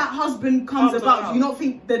home. think that husband comes Comes about? about. Do you not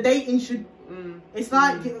think the dating should... It's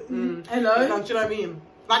like, hello? Do you know what I mean?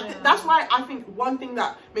 Like Yeah. that's why I think one thing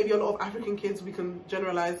that maybe a lot of African kids, we can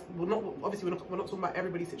generalize. We're not talking about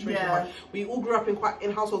everybody's situation. Yeah. But we all grew up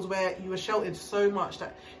in households where you were sheltered so much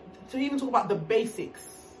that to even talk about the basics,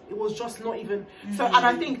 it was just not even. So, and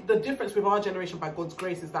I think the difference with our generation, by God's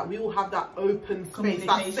grace, is that we all have that open space,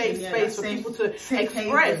 that safe Communication, yeah, space that for safe- people to safe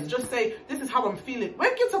express. haven. Just say, this is how I'm feeling.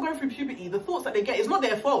 When kids are going through puberty, the thoughts that they get is not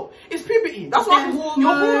their fault. It's puberty. That's what Their happens.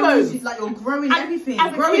 Your hormones. it's like you're growing And everything,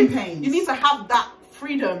 as a growing kid, pains. You need to have that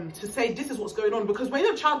freedom to say this is what's going on, because when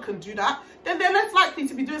your child can do that, then they're less likely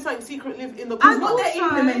to be doing something secretly in the And corner. what they're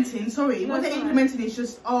Also- implementing, No, what they're sorry. implementing is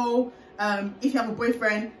just, if you have a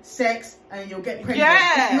boyfriend, sex, and you'll get pregnant.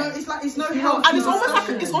 Yeah. It's no help. And it's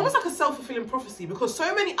almost like a self-fulfilling prophecy, because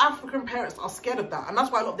so many African parents are scared of that, and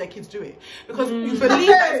that's why a lot of their kids do it, because you believe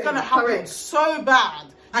that it's going to happen Correct. so bad.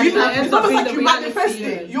 And it ends It's up almost being like the you reality, manifest yeah.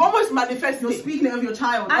 it. You almost just manifest You're it. speaking it of your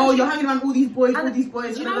child. And You're hanging around all these boys, And all these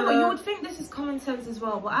boys. you know what? You would think this is common sense as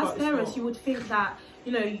well, but as But it's parents, not. you would think that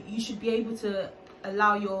you should be able to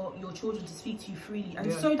allow your children to speak to you freely,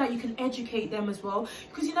 and so that you can educate them as well.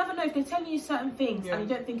 Because you never know, if they're telling you certain things and you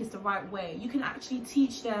don't think it's the right way, you can actually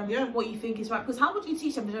teach them what you think is right. Because how would you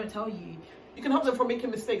teach them if they don't tell you? You can help them from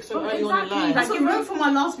making mistakes so Oh, early on in exactly. life. That's what we wrote from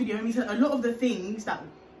my last video, and we said a lot of the things that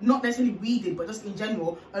not necessarily we did, but just in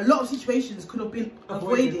general, a lot of situations could have been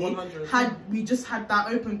avoided 100%. had we just had that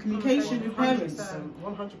open communication with parents.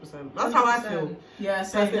 100%. That's how I feel. Yeah,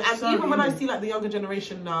 And even when I see like the younger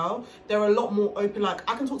generation now, they're a lot more open. Like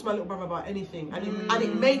I can talk to my little brother about anything, and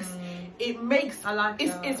it makes I like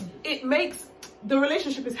that. it makes the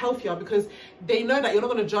relationship is healthier because they know that you're not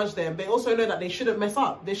going to judge them. They also know that they shouldn't mess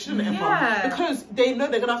up. They shouldn't F up because they know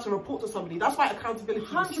they're going to have to report to somebody. That's why accountability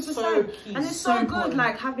 100%. is so key. And it's so good,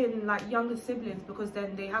 like having like younger siblings, because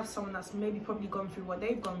then they have someone that's maybe probably gone through what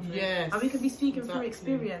they've gone through. Yes, and we can be speaking exactly. through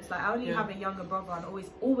experience. Like I only have a younger brother, and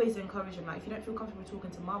always encourage him. Like if you don't feel comfortable talking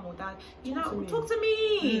to mum or dad, talk to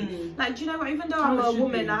me. Like, do you know what? Even though I'm a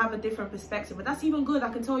woman, I have a different perspective, but that's even good. I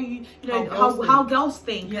can tell you, how girls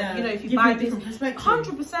think. Yeah. And, if you buy this,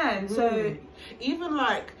 100%. So even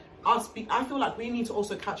like I feel like we need to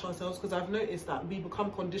also catch ourselves, because I've noticed that we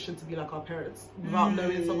become conditioned to be like our parents without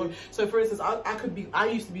knowing someone. So for instance, I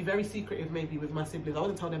used to be very secretive maybe with my siblings. I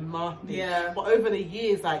wouldn't tell them nothing. Yeah. But over the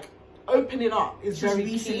years, like opening up is just very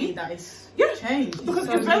recently key. That is changed. Because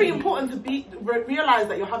it's very important to realize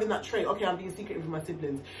that you're having that trait. Okay, I'm being secretive with my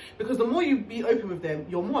siblings, because the more you be open with them,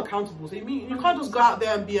 you're more accountable. So you can't just go out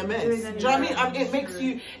there and be a mess. Do you know what I mean? And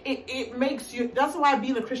it makes you. That's why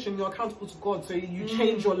being a Christian, you're accountable to God. So you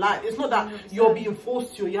change your life. It's not that you're being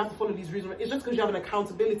forced to, or you have to follow these rules. It's just because you have an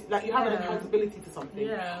accountability. Like you have an accountability to something.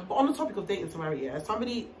 Yeah. But on the topic of dating to marry, I saw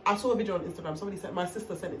a video on Instagram. Somebody said, my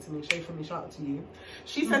sister sent it to me. Shay from me, shout out to you.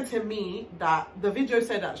 She said to me that the video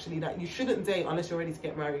said actually that you shouldn't date unless you're ready to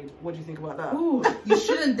get married. What do you think about that? Ooh, you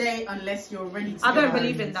shouldn't date unless you're ready to I don't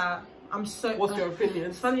believe in that. I'm so. What's your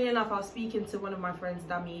opinion? Funnily enough, I was speaking to one of my friends,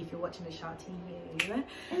 Dami. If you're watching the shout to you,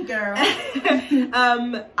 hey girl.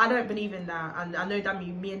 I don't believe in that, and I know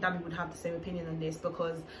me and Dami would have the same opinion on this,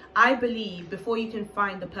 because I believe before you can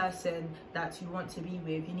find the person that you want to be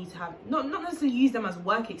with, you need to have not necessarily use them as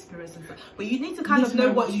work experience and stuff, but you need to kind of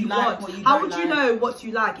know what you want. How would you know what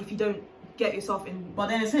you like if you don't get yourself in? But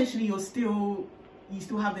then essentially you still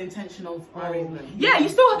have the intention of marrying them. Yeah, you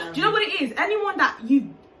still. Do you know what it is? Anyone that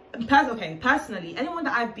you. Personally, anyone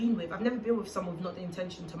that I've been with, I've never been with someone with not the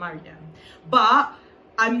intention to marry them. But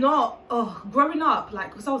I'm not. Growing up, like,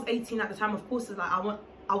 because I was 18 at the time, of course, it's like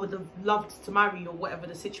I would have loved to marry or whatever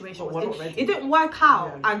the situation was. It didn't work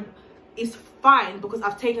out, and it's fine because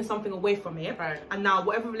I've taken something away from it. Right. And now,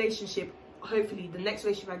 whatever relationship, hopefully the next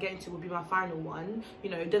relationship I get into will be my final one,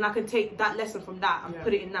 then I can take that lesson from that and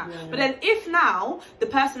put it in that. But then if now the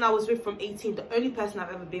person I was with from 18, the only person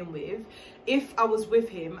I've ever been with, if I was with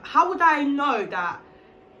him, how would I know that?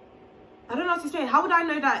 I don't know how to explain. How would I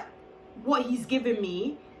know that what he's given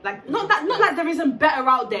me, like not like there isn't better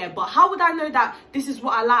out there, but how would I know that this is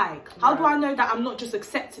what I like? How do I know that I'm not just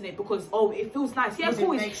accepting it because it feels nice? Yeah, of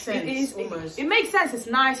course, it makes sense. It makes sense. It's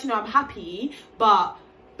nice, I'm happy, but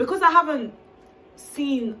because I haven't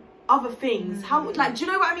seen other things, how, like, do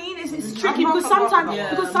you know what I mean? It's tricky because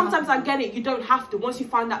sometimes I get it. You don't have to. Once you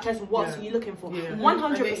find that person, what are you looking for?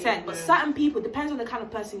 100%. But certain people, depends on the kind of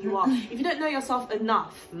person you are. If you don't know yourself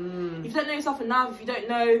enough, if you don't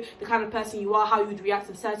know the kind of person you are, how you would react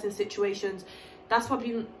in certain situations, that's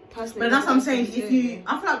probably personally. But that's what I'm saying.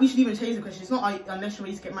 I feel like we should even change the question. It's not unless you're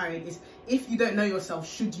ready to get married. It's if you don't know yourself,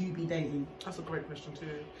 should you be dating? That's a great question too.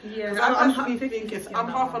 Yeah, I'm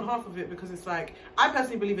half and half of it, because it's like I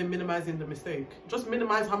personally believe in minimizing the mistake. Just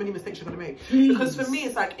minimize how many mistakes you're gonna make. Because for me,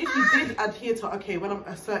 it's like if you did adhere to when I'm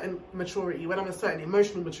a certain maturity, when I'm a certain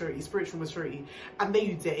emotional maturity, spiritual maturity, and then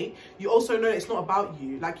you date, you also know it's not about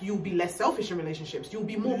you. Like you'll be less selfish in relationships. You'll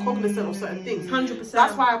be more cognizant of certain things. 100%.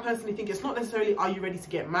 That's why I personally think it's not necessarily are you ready to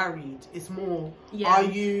get married. It's more are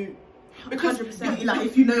you. Because 100%. Like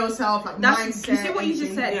if you know yourself, like mindset. You see what you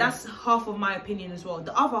just said? That's half of my opinion as well.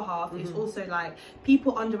 The other half is also like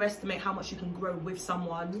people underestimate how much you can grow with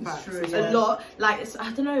someone. That's true. A lot. Like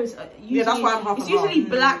I don't know. Usually, that's why I'm half. It's usually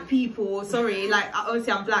black people. Sorry, like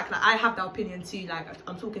obviously I'm black. Like I have that opinion too. Like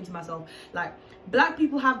I'm talking to myself. Like black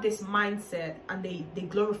people have this mindset and they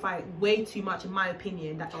glorify it way too much, in my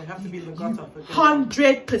opinion. That you have to be the gutter.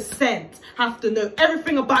 100% have to know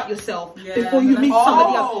everything about yourself before you meet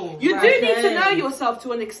somebody else. You do need to know yourself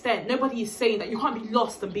to an extent. Nobody is saying that you can't be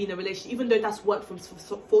lost and be in a relationship, even though that's worked for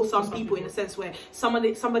some people in a sense where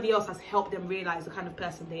somebody else has helped them realize the kind of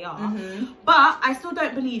person they are. But I still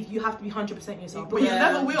don't believe you have to be 100% yourself. But you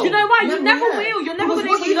never will. Do you know why? You never will. You're never going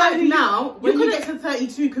to realize who now. When you get to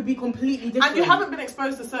 32, could be completely different. And you haven't been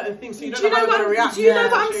exposed to certain things, so you don't know how you're going to react. Do you know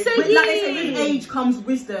what I'm saying? But like I said, with age comes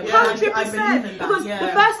wisdom. 100%. Because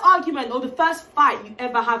the first argument or the first fight you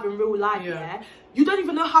ever have in real life, you don't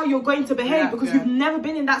even know how you're going to behave because you've never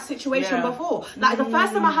been in that situation before. Like the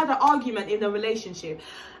first time I had an argument in a relationship,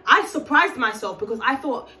 I surprised myself because I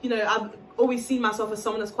thought, I've always seen myself as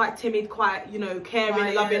someone that's quite timid, quite, caring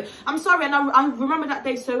and loving. I'm sorry, and I remember that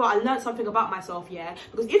day so well. I learned something about myself,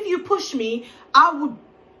 because if you push me, I would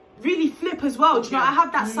really flip as well. Do you know, I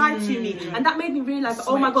have that side to me, and that made me realize that,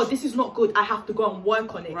 oh my god, this is not good. I have to go and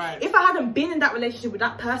work on it. If I hadn't been in that relationship with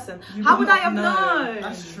that person, how would I have known?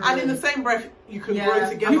 That's true. And in the same breath, you can grow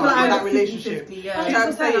together in that relationship. 50-50, You know what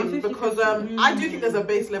I'm saying? Because I do think there's a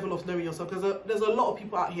base level of knowing yourself, because there's a lot of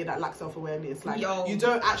people out here that lack self-awareness. Like, you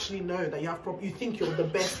don't actually know that you have you think you're the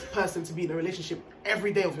best person to be in a relationship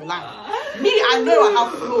every day of your life. Me, I know I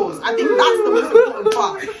have flaws. I think that's the most important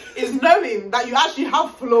part, is knowing that you actually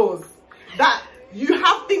have flaws, that you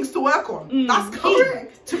have things to work on. That's key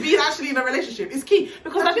to being actually in a relationship. It's key,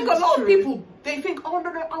 because I think a lot of people, they think, oh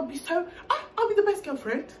no, I'll be the best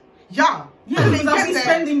girlfriend. Yeah, they'll be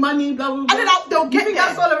spending money, blah blah blah. And then they'll get there.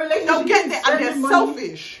 That's all a relationship. They'll get there, and they're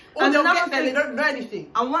selfish. Or And they'll another get there, thing- they don't know anything.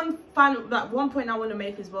 And one point I want to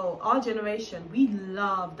make as well, our generation, we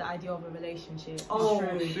love the idea of a relationship.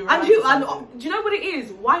 True. Do you know what it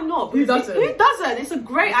is? Why not? Who doesn't? Who doesn't? It's a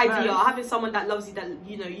great idea, having someone that loves you, that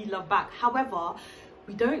you love back. However,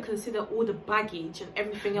 we don't consider all the baggage and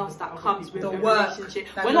everything else that comes with The a work relationship.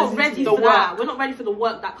 that We're not goes ready into for the that. work. We're not ready for the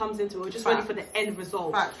work that comes into it. We're just ready for the end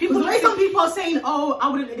result. Because the way some people are saying, oh, I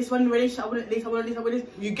wouldn't let this one in a relationship, I wouldn't let this.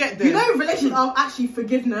 You get there. You know, relationships are actually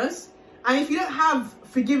forgiveness. And if you don't have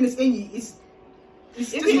forgiveness in you, it's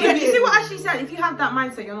just You see what Ashley said? If you have that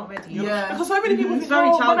mindset, you're not ready. Because so many people think, very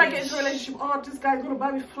when I childish. get into a relationship, this guy's gonna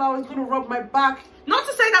buy me flowers, gonna rub my back. Not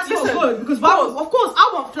to say that's Listen, not good, because of course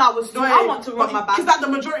I want flowers too. I want to rub my back. Is that the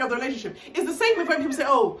majority of the relationship? It's the same with when people say,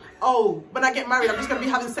 oh, when I get married, I'm just gonna be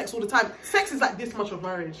having sex all the time. Sex is like this much of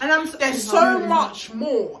marriage. And there's so much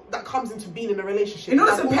more that comes into being in a relationship. In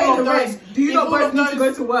order to pay the rent, do you not both need to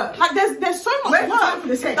go to work? Like there's so much work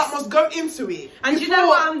that must go into it. And do you know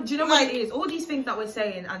what it is? All these things that we're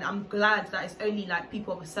saying, and I'm glad that it's only like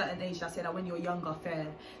people of a certain age that say that when you're younger, fair.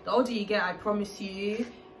 The older you get, I promise you,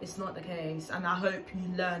 it's not the case, and I hope you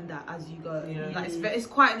learn that as you go. Like it's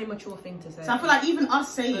quite an immature thing to say. So I feel like even us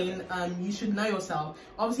saying you should know yourself,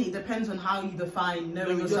 obviously it depends on how you define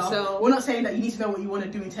knowing yourself. We're not saying that you need to know what you want to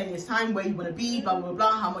do in 10 years time, where you want to be, blah blah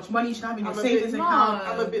blah, how much money you should have in your savings account.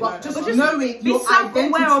 But just knowing your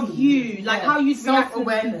self-aware identity of you, like how you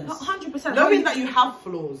self-awareness. 100%. Knowing that you have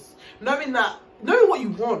flaws, knowing what you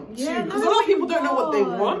want too, because a lot of people don't know what they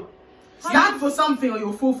want. Stand for something or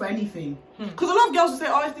you'll fall for anything. Because a lot of girls will say,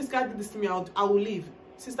 oh, if this guy did this to me, I will leave.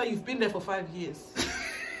 Sister, you've been there for 5 years.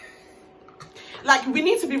 Like, we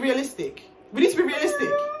need to be realistic. It's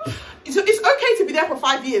okay to be there for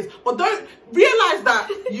 5 years, but don't realize that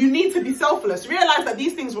you need to be selfless. Realize that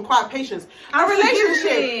these things require patience. A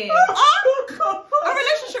relationship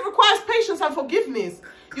requires patience and forgiveness.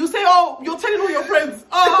 You say, oh, you're telling all your friends,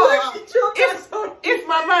 if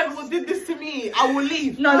my man did this to me, I will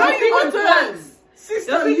leave. No, you wouldn't.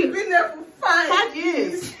 Sister, you've been there for 5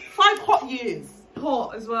 years. 5 hot years.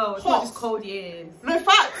 Hot as well. It's not just cold years. No,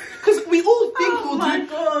 facts. Because we all think we'll do.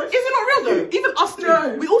 God. Is it not real though? Even us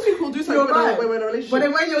three. We all think we'll do something when we're in a relationship. But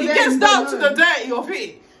then when you're it there, gets down to the dirty of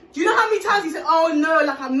it. Do you know how many times he said, oh no,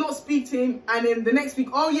 like I'm not speaking to him, and then the next week,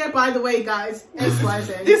 oh yeah, by the way, guys,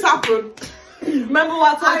 XYZ. This happened. Remember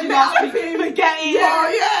what I told you last week? Forget it.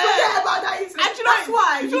 Forget about that. And you know, that's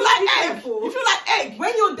why you feel like egg. You feel like egg.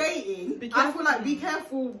 When you're dating, I feel like be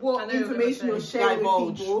careful what information you're sharing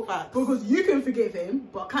with people. Because you can forgive him,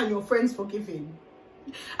 but can your friends forgive him?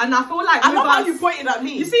 And I feel like I love how you pointed at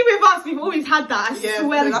me. You see, with us, we've always had that. I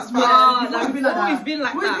swear, that's fine. We've always been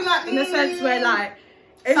like that. In the sense where, like,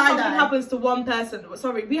 if something happens to one person,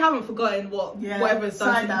 sorry, we haven't forgotten whatever's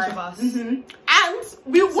done to each of us. And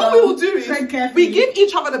what we will do is we give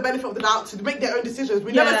each other the benefit of the doubt to make their own decisions.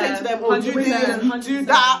 We never say to them, oh, do this, do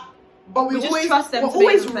that. But we always trust them. We're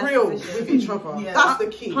always real with each other. That's the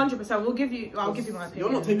key. 100%. I'll give you my opinion.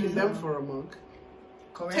 You're not taking them for a mug.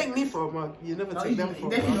 Correct. Take me for a mug. You never take them for a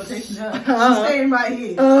mug. Definitely not taking her. She's staying right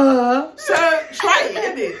here. So try it,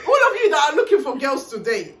 innit? All of you that are looking for girls to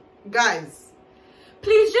date, guys,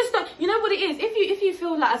 Please just don't. You know what it is? If you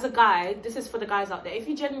feel like, as a guy, this is for the guys out there, if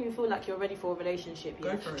you genuinely feel like you're ready for a relationship,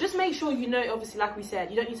 yeah, just make sure you know, obviously, like we said,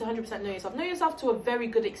 you don't need to 100% know yourself. Know yourself to a very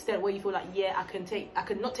good extent where you feel like, yeah, I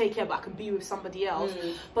can not take care, but I can be with somebody else.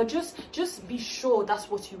 But just be sure that's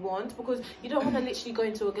what you want, because you don't want to literally go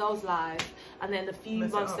into a girl's life and then a few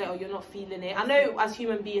months later you're not feeling it. I know as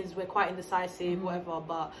human beings we're quite indecisive, whatever,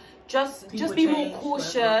 but just be more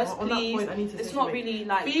cautious, please. It's not really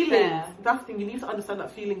like feelings. fair. That's the thing. You need to understand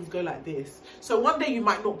that feelings go like this. So one day you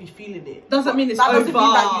might not be feeling it. Doesn't mean it's that over. Doesn't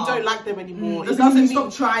mean that you don't like them anymore. It doesn't mean you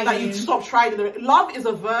stop trying. That you stop trying. Love is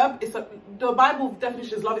a verb. The Bible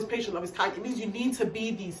definition is love is patient, love is kind. It means you need to be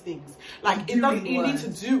these things. Like you need to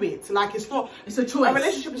do it. Like it's a choice. A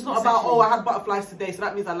relationship is not about I had butterflies today, so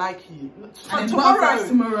that means I like you. And tomorrow.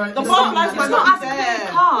 The butterflies it's not as clear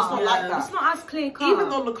cut. It's not like that. It's not as clear cut.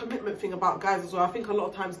 Even on the commitment thing about guys as well, I think a lot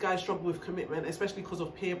of times guys struggle with commitment, especially because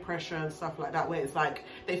of peer pressure and stuff like that, where it's like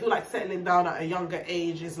they feel like settling down at a younger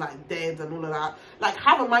age is like dead and all of that. Like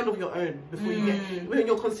have a mind of your own before you get when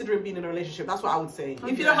you're considering being in a relationship. That's what I would say.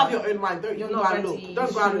 If you don't have your own mind, don't even go and look.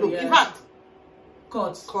 Don't go and look. In fact,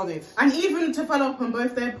 God it. And even to follow up on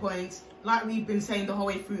both their points, like we've been saying the whole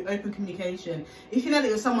way through, open communication. If you know that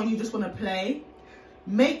you're someone you just want to play,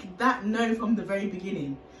 make that known from the very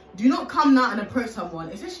beginning. Do not come now and approach someone,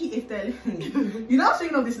 especially if they're you know, I was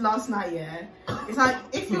thinking of this last night, yeah. It's like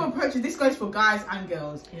if you're approaching, this goes for guys and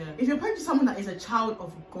girls. Yeah. If you're approaching someone that is a child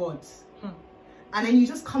of God, and then you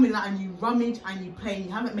just come in and you rummage and you play and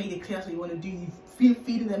you haven't made it clear what you want to do, you feel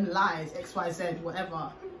feeding them lies, XYZ,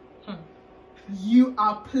 whatever. You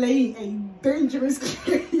are playing a dangerous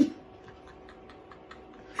game.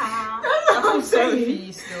 That's what I'm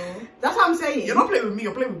saying. That's what I'm saying. You're not playing with me,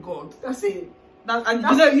 you're playing with God. That's it.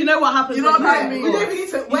 And you know what happens. You know what I mean? You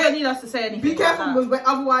don't need us to say anything. Be careful, because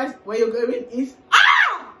otherwise, where you're going is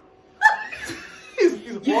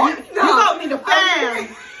what? No, you don't need a fan.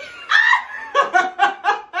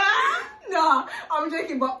 Nah, I'm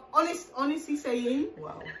joking. But honestly saying,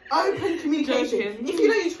 wow, open communication. If you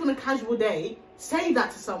know you just want a casual date, say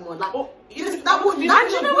that to someone. Like, and you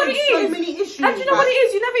know what it is? So many issues. And you know what it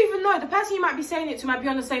is? You never even know. The person you might be saying it to might be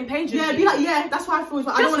on the same page as you. Be like, yeah, that's why I feel.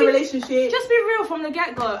 Like, I don't want a relationship. Just be real from the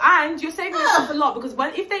get go, and you're saving yourself a lot, because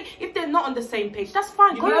if they're not on the same page, that's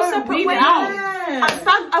fine. Go your separate way. As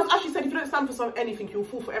Ashley said, if you don't stand for anything, you'll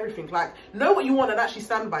fall for everything. Like, know what you want and actually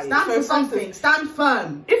stand by it. Stand for something. Stand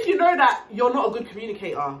firm. If you know that you're not a good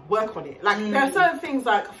communicator, work on it. Like, there are certain things,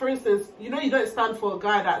 like, for instance, you know you don't stand for a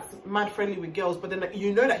guy that's mad friendly with girls, but then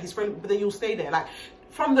you know that he's friendly, but then you'll stay there. Like,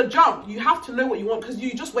 from the jump, you have to know what you want, because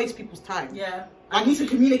you just waste people's time. Yeah. I need to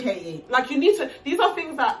communicate it. Like, you need to. These are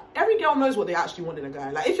things that every girl knows what they actually want in a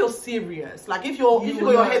guy. Like, if you're serious, like if you've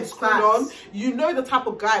got your head screwed on, you know the type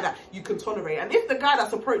of guy that you can tolerate. And if the guy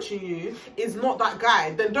that's approaching you is not that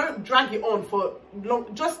guy, then don't drag it on for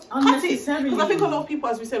long. Just cut it. Because I think a lot of people,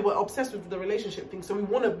 as we said, we're obsessed with the relationship thing. So we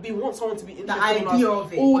want someone to be interested in us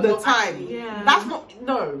all the time. Yeah. That's not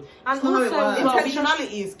And also,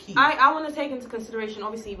 intentionality is key. I want to take into consideration.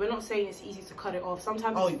 Obviously, we're not saying it's easy to cut it off.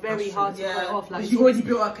 Sometimes it's very hard to cut it off. Like, you've already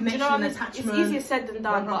built a connection, and It's attachment. easier said than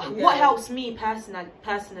done, but what helps me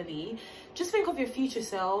personally, just think of your future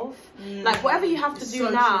self. Like, whatever you have to do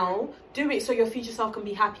now, do it so your future self can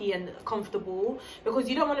be happy and comfortable, because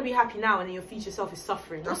you don't want to be happy now and then your future self is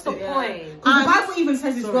suffering. What's the point? Because the Bible even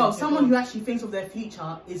says as well, someone who actually thinks of their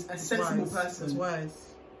future is a sensible person. It's wise.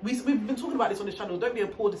 We've been talking about this on this channel. Don't be a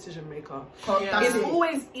poor decision maker. It's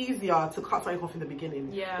always easier to cut something off in the beginning.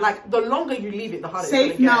 Yeah. Like, the longer you leave it, the harder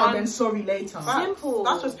it's now than sorry later. Simple.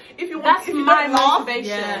 That's just, if you want, that's if you my don't motivation.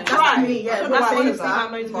 Yeah, that's me. Yeah, that's honestly my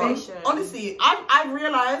motivation. But honestly, I've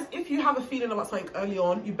realised if you have a feeling about something early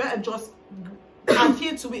on, you better just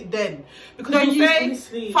adhere to it then, because you say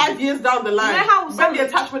 5 years down the line, when the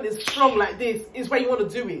attachment is strong like this, is where you want to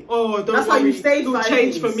do it. That's why you stayed. It'll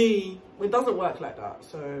change for me. It doesn't work like that.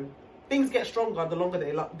 So things get stronger the longer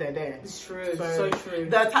they're there. It's true. So true.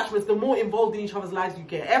 The attachments, the more involved in each other's lives you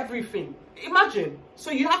get, everything. Imagine.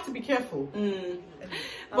 So you have to be careful.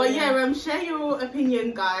 But share your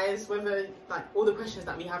opinion, guys, whether, like, all the questions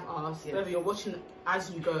that we have asked, whether you're watching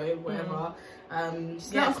as you go, whatever.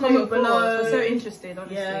 Let us know below. We're so interested,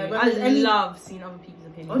 honestly. I love seeing other people's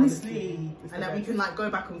opinions. Honestly. And that we can, like, go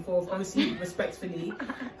back and forth, obviously, respectfully.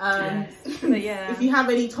 But if you have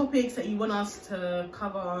any topics that you want us to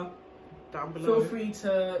cover, down below, feel free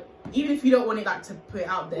to, even if you don't want it, like, to put it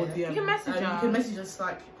out there, you can message us. You can message us,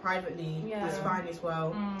 like, privately. It's fine as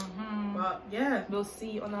well. But we'll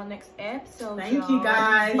see you on our next episode. Thank you,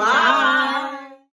 guys. Bye.